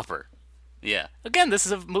 just proper. yeah. Again, this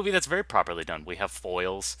is a movie that's very properly done. We have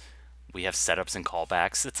foils, we have setups and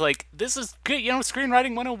callbacks. It's like, this is good,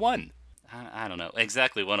 screenwriting 101. I don't know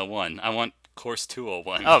exactly 101. I want course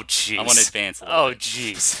 201. Oh, jeez. I want to advance a little Oh, bit.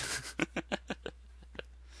 jeez.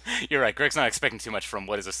 You're right. Greg's not expecting too much from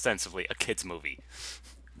what is ostensibly a kid's movie.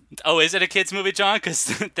 Oh, is it a kids movie, John?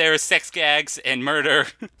 Because there are sex gags and murder.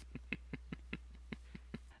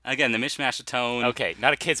 Again, the mishmash of tone. Okay,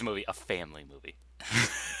 not a kid's movie, a family movie.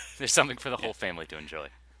 There's something for the whole family to enjoy.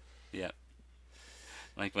 Yeah.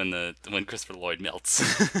 Like when Christopher Lloyd melts,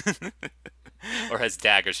 or has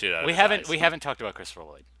dagger shoot out of We his eyes. haven't talked about Christopher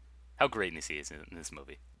Lloyd. How great is he in this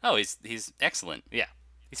movie? Oh, he's excellent. Yeah,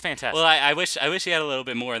 he's fantastic. Well, I wish he had a little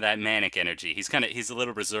bit more of that manic energy. He's a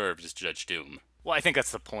little reserved as Judge Doom. Well, I think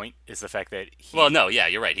that's the point. Is the fact that Well, no, yeah,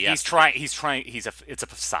 you're right. it's a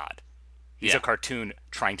facade. He's Yeah. a cartoon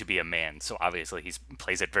trying to be a man, so obviously he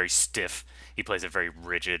plays it very stiff. He plays it very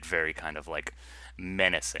rigid, very kind of like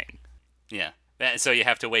menacing. Yeah. So you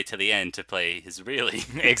have to wait till the end to play his really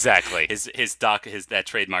Exactly. his that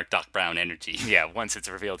trademark Doc Brown energy. Yeah, once it's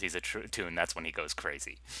revealed he's a tune, that's when he goes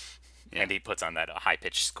crazy. Yeah. And he puts on that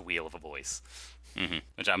high-pitched squeal of a voice.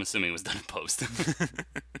 Which I'm assuming was done in post.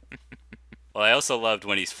 Well, I also loved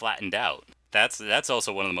when he's flattened out. That's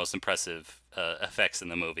also one of the most impressive effects in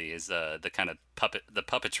the movie is the kind of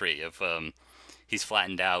puppetry of he's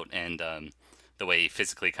flattened out and the way he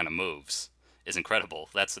physically kind of moves is incredible.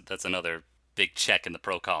 That's another big check in the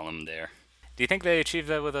pro column there. Do you think they achieved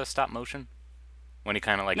that with a stop motion? When he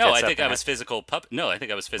kind of like No, gets I up think and that was physical No, I think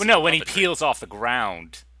that was Well, physical. no, when he puppetry. peels off the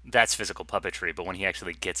ground, that's physical puppetry. But when he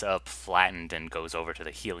actually gets up, flattened, and goes over to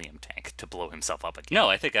the helium tank to blow himself up again. No,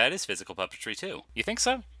 I think that is physical puppetry too. You think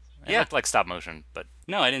so? It Yeah. looked like stop motion, but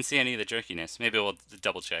No, I didn't see any of the jerkiness. Maybe we'll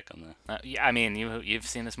double check on the. yeah, I mean, you've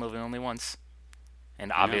seen this movie only once,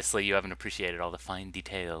 and obviously you haven't appreciated all the fine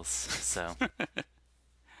details. So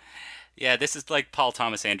Yeah, this is like Paul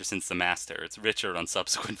Thomas Anderson's The Master. It's richer on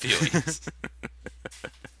subsequent viewings.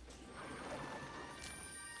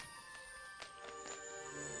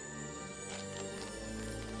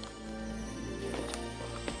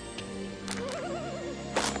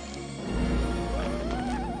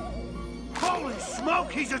 Holy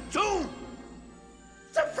smoke, he's a tomb!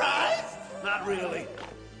 Surprised? Not really.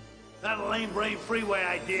 That lame brain freeway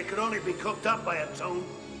idea could only be cooked up by a tomb.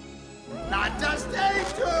 Not just a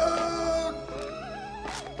tune!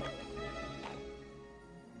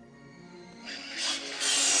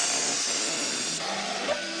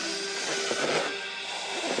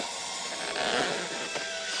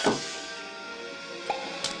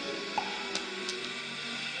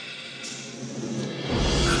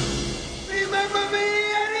 Remember me,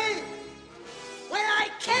 Eddie? When I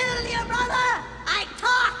killed your brother, I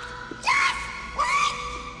talked. Just wait.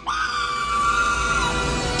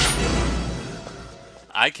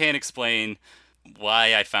 I can't explain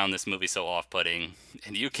why I found this movie so off-putting,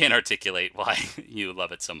 and you can't articulate why you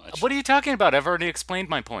love it so much. what are you talking about? I've already explained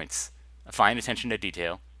my points. Fine attention to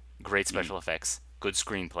detail, great special effects, good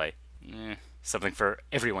screenplay, Eh. something for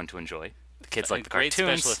everyone to enjoy. The kids like the Great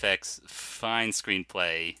cartoons. special effects, fine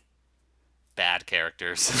screenplay, bad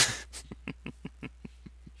characters.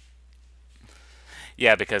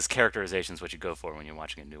 Yeah, because characterization is what you go for when you're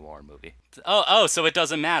watching a noir movie. So it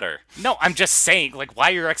doesn't matter. No, I'm just saying, like, why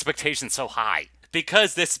are your expectations so high?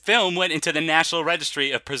 Because this film went into the National Registry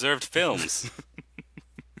of Preserved Films.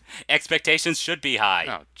 Expectations should be high.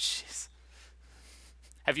 Oh, jeez.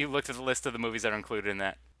 Have you looked at the list of the movies that are included in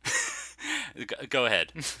that? Go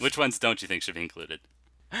ahead. Which ones don't you think should be included?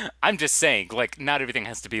 I'm just saying, like, not everything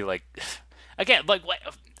has to be, like... Again, like, what...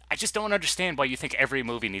 I just don't understand why you think every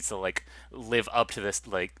movie needs to, like, live up to this,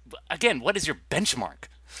 like... Again, what is your benchmark?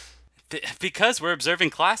 Because we're observing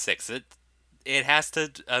classics. It has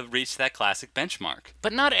to reach that classic benchmark.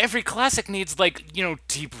 But not every classic needs, like,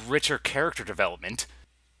 deep, richer character development.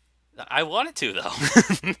 I want it to, though.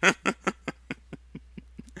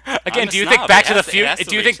 Again, I'm a do you think snob. Back It to the has to- it has Future? to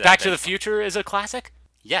Do you reach think that Back to the benchmark. Future is a classic?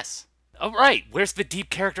 Yes. Oh, right. Where's the deep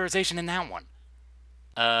characterization in that one?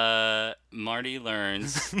 Marty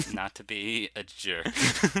learns not to be a jerk.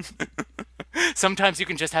 Sometimes you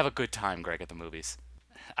can just have a good time, Greg, at the movies.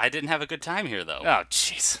 I didn't have a good time here, though. Oh,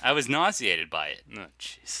 jeez. I was nauseated by it. Oh,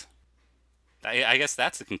 jeez. I guess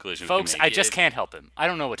that's the conclusion. Folks, we can I make. just can't help him. I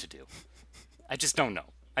don't know what to do. I just don't know.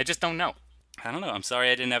 I just don't know. I don't know. I'm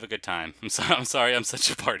sorry I didn't have a good time. I'm sorry I'm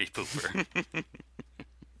such a party pooper.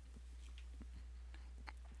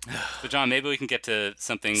 So, John, maybe we can get to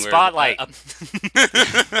something Spotlight.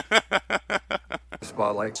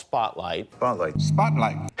 Spotlight. Spotlight. Spotlight.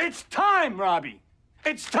 Spotlight. It's time, Robbie!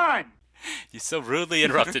 It's time! You so rudely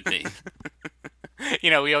interrupted me.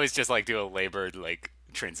 We always just, like, do a labored, like,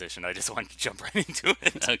 transition. I just wanted to jump right into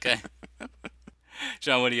it. Okay.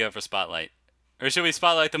 John, what do you have for Spotlight? Or should we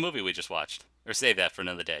spotlight the movie we just watched? Or save that for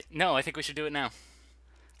another day? No, I think we should do it now.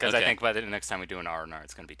 Because I Okay. think by the next time we do an R&R,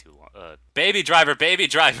 it's going to be too long. Baby Driver, Baby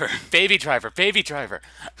Driver. Baby Driver, Baby Driver.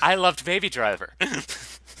 I loved Baby Driver.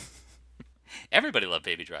 Everybody loved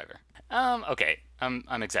Baby Driver. Okay. I'm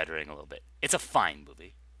exaggerating a little bit. It's a fine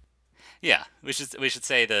movie. Yeah, we should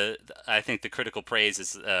say I think the critical praise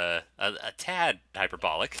is a tad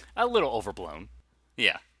hyperbolic. A little overblown.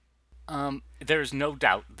 Yeah. There's no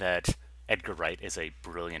doubt that Edgar Wright is a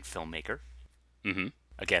brilliant filmmaker. Mm-hmm.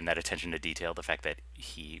 Again, that attention to detail, the fact that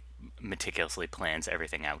he meticulously plans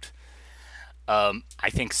everything out. I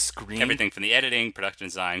think Everything from the editing, production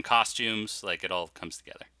design, costumes, like it all comes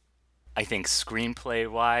together. I think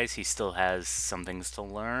screenplay-wise, he still has some things to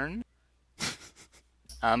learn.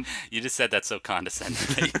 You just said that so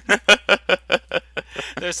condescendingly.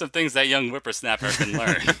 There's some things that young whippersnapper can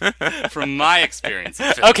learn from my experience.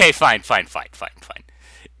 Okay, fine.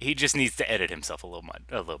 He just needs to edit himself a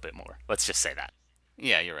little bit more. Let's just say that.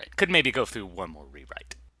 Yeah, you're right. Could maybe go through one more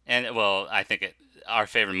rewrite. And well, I think our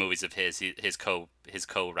favorite movies of his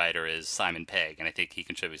co-writer is Simon Pegg, and I think he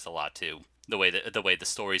contributes a lot to the way the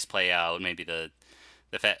stories play out. Maybe the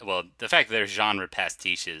fact that there's genre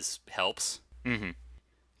pastiches helps. Mm-hmm.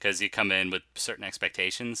 Because you come in with certain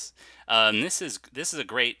expectations. This is a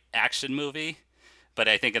great action movie, but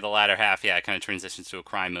I think in the latter half, it kind of transitions to a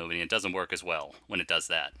crime movie, and it doesn't work as well when it does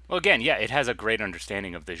that. Well, again, yeah, it has a great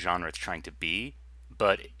understanding of the genre it's trying to be,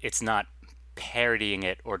 but it's not parodying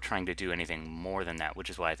it or trying to do anything more than that, which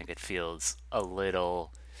is why I think it feels a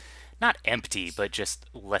little, not empty, but just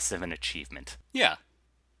less of an achievement. Yeah.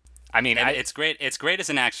 I mean, it's great. It's great as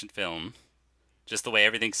an action film. Just the way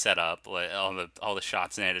everything's set up, like all the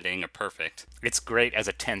shots and editing are perfect. It's great as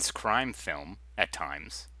a tense crime film at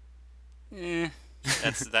times. I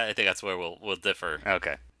think that's where we'll differ.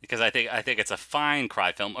 Okay. Because I think it's a fine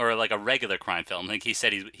crime film, or like a regular crime film. Like he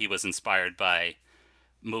said, he was inspired by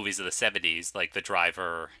movies of the 70s, like The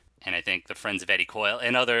Driver, and I think The Friends of Eddie Coyle,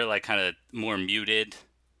 and other like kind of more muted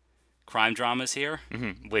crime dramas here.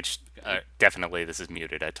 Mm-hmm. Which definitely this is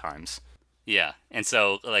muted at times. Yeah, and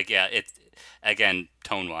so it's again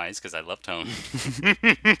tone-wise, because I love tone.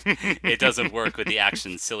 It doesn't work with the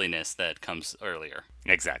action silliness that comes earlier.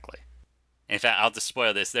 Exactly. In fact, I'll just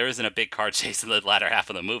spoil this. There isn't a big car chase in the latter half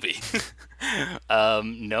of the movie.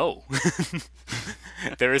 No.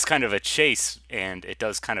 There is kind of a chase, and it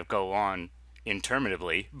does kind of go on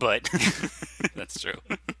interminably, but... That's true.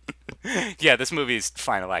 Yeah, this movie's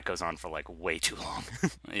final act goes on for, like, way too long.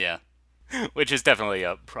 Yeah. Which is definitely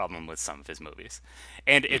a problem with some of his movies.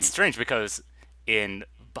 And it's strange because in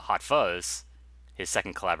Hot Fuzz, his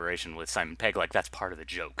second collaboration with Simon Pegg, like, that's part of the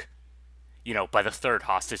joke. You know, by the third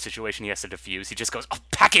hostage situation he has to defuse, he just goes, "Oh,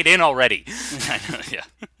 pack it in already!" I know,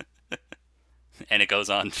 yeah. And it goes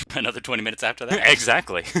on for another 20 minutes after that.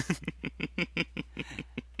 Exactly.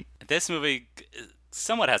 This movie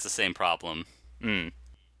somewhat has the same problem.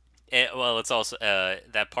 It's also,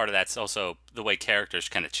 that part of that's also the way characters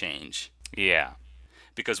kind of change. Yeah.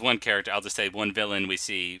 Because one character, I'll just say one villain we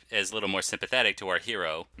see is a little more sympathetic to our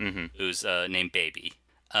hero, who's named Baby.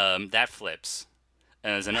 That flips.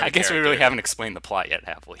 And there's another I guess we character- really haven't explained the plot yet,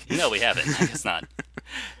 have we? No, we haven't. I guess not.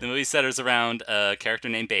 The movie centers around a character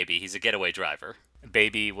named Baby. He's a getaway driver.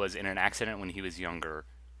 Baby was in an accident when he was younger,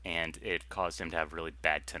 and it caused him to have really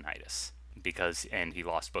bad tinnitus. And he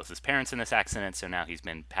lost both his parents in this accident, so now he's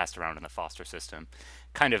been passed around in the foster system,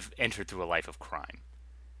 kind of entered through a life of crime.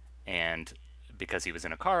 And because he was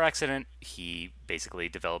in a car accident, he basically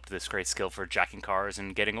developed this great skill for jacking cars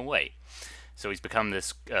and getting away. So he's become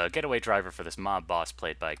this getaway driver for this mob boss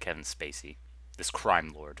played by Kevin Spacey, this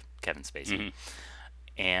crime lord, Kevin Spacey. Mm-hmm.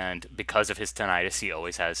 And because of his tinnitus, he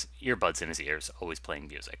always has earbuds in his ears, always playing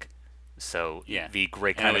music. So the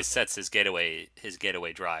great kind of sets his getaway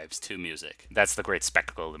drives to music. That's the great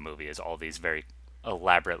spectacle of the movie, is all these very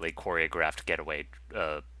elaborately choreographed getaway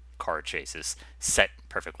car chases set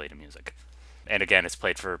perfectly to music. And again, it's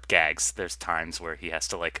played for gags. There's times where he has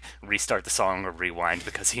to like restart the song or rewind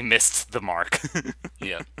because he missed the mark.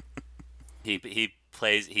 Yeah.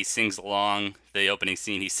 He sings along the opening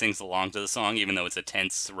scene. He sings along to the song, even though it's a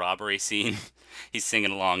tense robbery scene. He's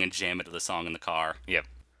singing along and jamming to the song in the car. Yep.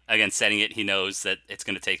 Again, setting it, he knows that it's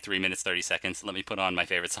going to take 3 minutes, 30 seconds. Let me put on my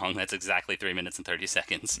favorite song. That's exactly 3 minutes and 30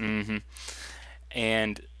 seconds. Mm-hmm.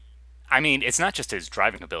 And, I mean, it's not just his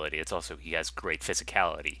driving ability. It's also he has great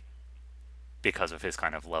physicality because of his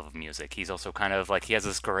kind of love of music. He's also kind of like, he has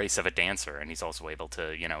this grace of a dancer, and he's also able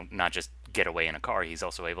to, you know, not just get away in a car. He's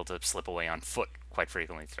also able to slip away on foot quite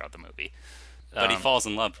frequently throughout the movie. But he falls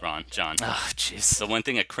in love, John. Oh, jeez. The one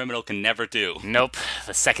thing a criminal can never do. Nope.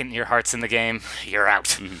 The second your heart's in the game, you're out.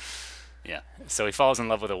 Mm-hmm. Yeah. So he falls in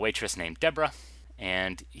love with a waitress named Deborah,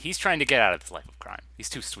 and he's trying to get out of this life of crime. He's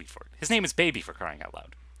too sweet for it. His name is Baby, for crying out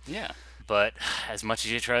loud. Yeah. But as much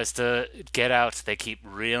as he tries to get out, they keep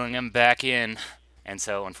reeling him back in. And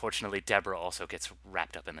so, unfortunately, Deborah also gets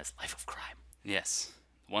wrapped up in this life of crime. Yes.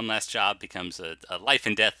 One last job becomes a life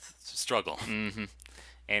and death struggle. Mm-hmm.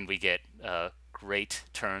 And we get great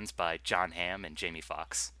turns by John Hamm and Jamie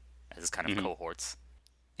Foxx as kind of cohorts.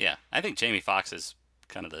 Yeah, I think Jamie Foxx is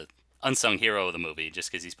kind of the unsung hero of the movie,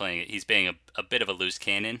 just because he's being a bit of a loose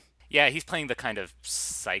cannon. Yeah, he's playing the kind of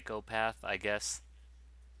psychopath, I guess.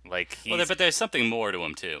 Like but there's something more to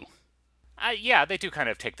him too. Yeah, they do kind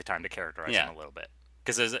of take the time to characterize him a little bit.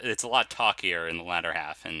 Because it's a lot talkier in the latter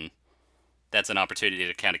half, and that's an opportunity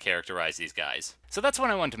to kind of characterize these guys. So that's what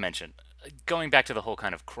I wanted to mention. going back to the whole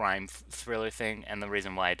kind of crime thriller thing, and the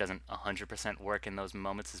reason why it doesn't 100% work in those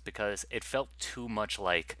moments is because it felt too much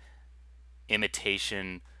like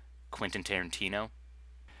imitation Quentin Tarantino,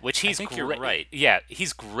 which he's think you're right. Yeah,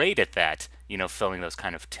 he's great at that, filling those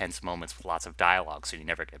kind of tense moments with lots of dialogue so you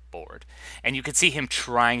never get bored. And you can see him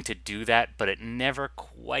trying to do that, but it never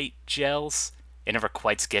quite gels. It never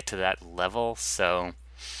quite gets to that level, so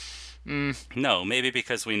No, maybe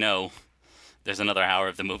because we know there's another hour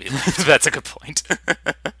of the movie left. that's a good point.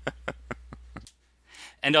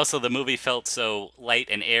 And also, the movie felt so light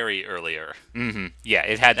and airy earlier. Yeah,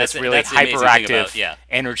 it had this really that's the amazing thing hyperactive about-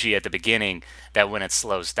 energy at the beginning that when it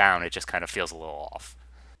slows down, it just kind of feels a little off.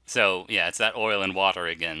 So, yeah, it's that oil and water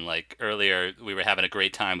again. Like, earlier, we were having a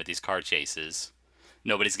great time with these car chases.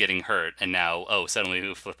 Nobody's getting hurt, and now, suddenly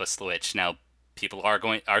we flip a switch. Now, people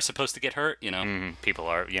are supposed to get hurt, People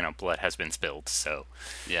are, blood has been spilled, so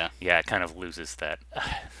Yeah. yeah, it kind of loses that.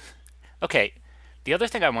 Okay, the other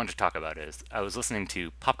thing I wanted to talk about is I was listening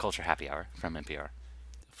to Pop Culture Happy Hour from NPR.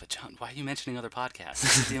 But, John, why are you mentioning other podcasts?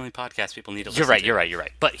 This is the only podcast people need to listen You're right, to. you're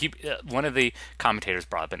right. But one of the commentators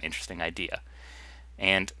brought up an interesting idea,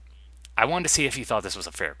 and I wanted to see if you thought this was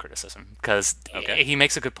a fair criticism, because Okay. he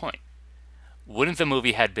makes a good point. Wouldn't the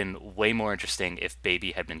movie had been way more interesting if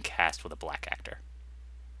Baby had been cast with a black actor?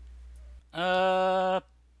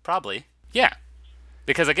 Probably. Yeah,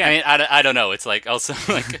 because again, I mean, I don't know. It's like, also,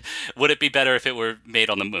 like, would it be better if it were made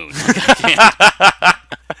on the moon?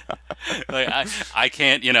 Like, I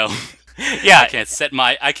can't, yeah,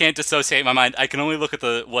 I can't dissociate my mind. I can only look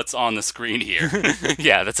at what's on the screen here.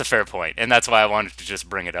 yeah, that's a fair point, and that's why I wanted to just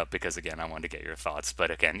bring it up because again, I wanted to get your thoughts. But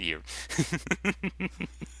again,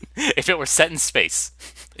 if it were set in space,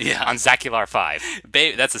 Yeah. on Zakular 5,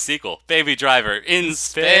 That's a sequel. Baby Driver in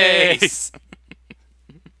space.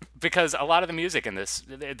 because a lot of the music in this,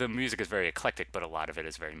 the music is very eclectic, but a lot of it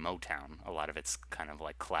is very Motown. A lot of it's kind of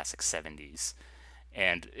like classic 70s.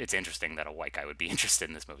 And it's interesting that a white guy would be interested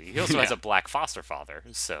in this movie. He also has Yeah. a black foster father,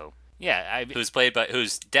 so yeah,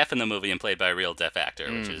 Who's deaf in the movie and played by a real deaf actor,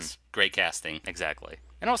 which is great casting. exactly.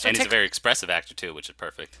 And also, And he's a very expressive actor too, which is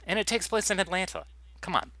perfect. and it takes place in Atlanta.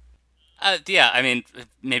 Come on. Yeah, I mean,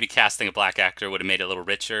 maybe casting a black actor would have made it a little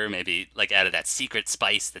richer. Maybe like added that secret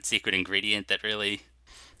spice, that secret ingredient that really.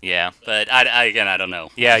 Yeah, But I don't know.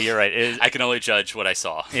 yeah, you're right. It is, I can only judge what I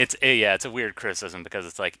saw. it's a weird criticism because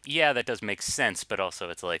it's like, yeah, that does make sense, but also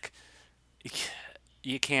it's like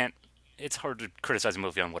you can't. It's hard to criticize a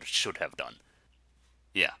movie on what it should have done.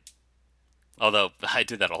 Yeah. Although I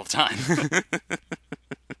do that all the time.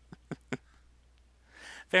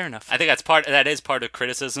 Fair enough. I think that is part of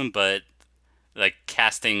criticism, but like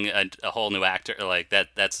casting a whole new actor like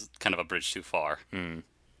that's kind of a bridge too far.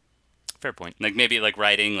 Fair point. Like maybe like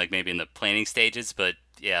writing, like maybe in the planning stages, but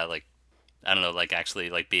yeah, like I don't know, like actually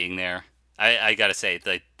like being there. I gotta say,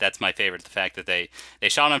 like that's my favorite. The fact that they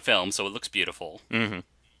shot on film, so it looks beautiful. Mm-hmm.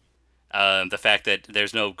 The fact that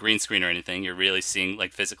there's no green screen or anything, you're really seeing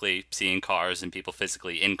like physically seeing cars and people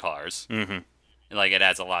physically in cars. Mm-hmm. And, like it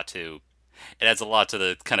adds a lot to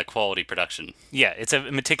the kind of quality production, Yeah, it's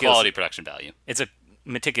a meticulous. quality production value. It's a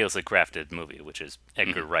meticulously crafted movie, which is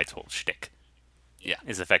Edgar Wright's whole shtick. Yeah.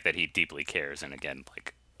 Is the fact that he deeply cares, and again,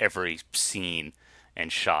 like every scene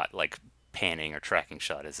and shot, like panning or tracking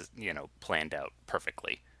shot, is planned out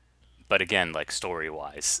perfectly. But again, like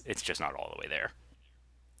story-wise, it's just not all the way there.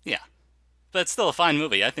 Yeah. But it's still a fine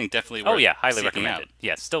movie. I think definitely Oh worth yeah, highly seeking recommend out. it.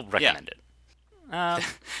 Yeah, still recommend it.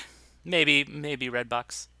 Maybe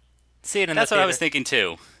Redbox. See it in That's the what I was theater. thinking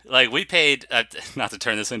too. Like we paid, not to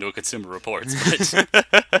turn this into a Consumer Reports,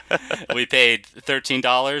 but we paid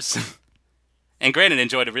 $13, and granted,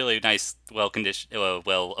 enjoyed a really nice, well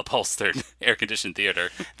upholstered, air conditioned theater.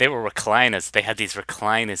 They were recliners. They had these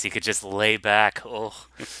recliners you could just lay back. Oh,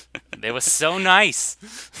 they were so nice.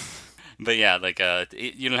 But yeah, like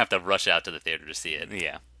you don't have to rush out to the theater to see it.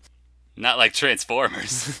 Yeah. Not like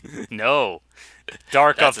Transformers. No.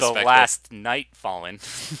 Dark That's of a the spectacle. Last Night Fallen.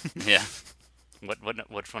 Yeah. What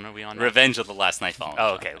one are we on now? Revenge of the Last Night Fallen.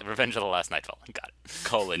 Oh, okay. Revenge of the Last Night Fallen. Got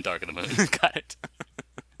it. Dark of the Moon. Got it.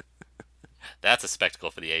 That's a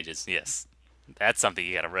spectacle for the ages. Yes. That's something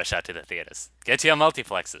you gotta rush out to the theaters. Get to your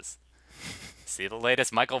multiplexes. See the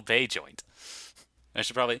latest Michael Bay joint. I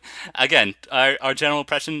should probably, again, our general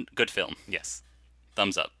impression, good film. Yes.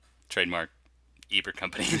 Thumbs up. Trademark. Ebert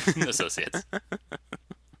Company Associates.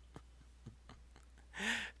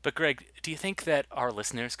 But Greg, do you think that our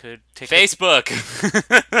listeners could take Facebook.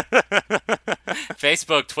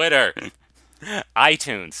 Facebook, Twitter,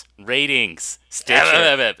 iTunes, ratings,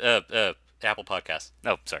 Stitcher? Apple Podcasts.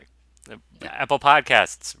 Oh, sorry. Apple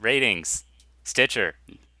Podcasts, ratings, Stitcher.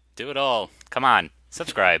 Do it all. Come on.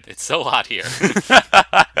 Subscribe. It's so hot here.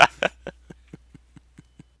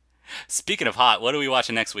 Speaking of hot, what are we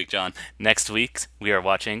watching next week, John? Next week, we are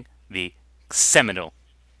watching the seminal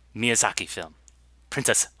Miyazaki film,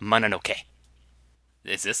 Princess Mononoke.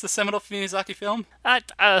 Is this the seminal Miyazaki film?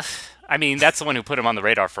 I mean, that's the one who put him on the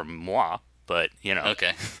radar for moi, but, you know.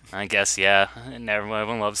 Okay. I guess, yeah, and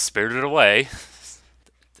everyone loves Spirited Away.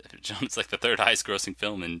 John, it's like the third highest grossing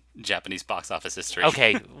film in Japanese box office history.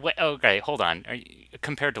 Okay, okay, hold on.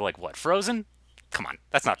 Compared to, like, what, Frozen? Come on,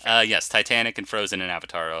 that's not fair. Yes, Titanic and Frozen and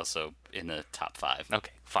Avatar are also in the top 5.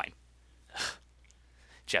 Okay, fine.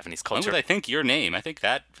 Japanese When culture. would I think your name? I think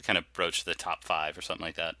that kind of broached the top 5 or something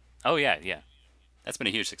like that. Oh, yeah. That's been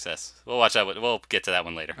a huge success. We'll watch that. We'll get to that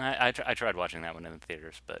one later. I tried watching that one in the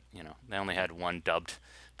theaters, but, you know, they only had one dubbed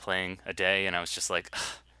playing a day, and I was just like,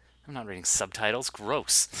 I'm not reading subtitles.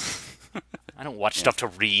 Gross. I don't watch stuff to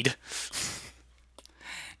read.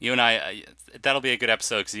 You and I, that'll be a good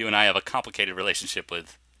episode because you and I have a complicated relationship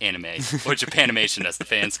with anime, or Japanimation as the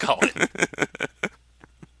fans call it.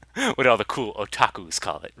 What all the cool otakus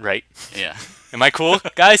call it, right? Yeah. Am I cool,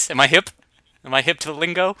 guys? Am I hip? Am I hip to the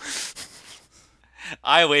lingo?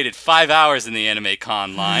 I waited 5 hours in the Anime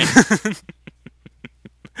Con line.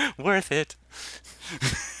 Worth it.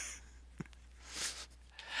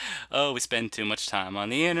 Oh, we spend too much time on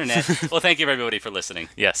the internet. Well, thank you everybody for listening.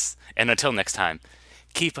 Yes. And until next time,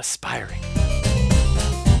 keep aspiring.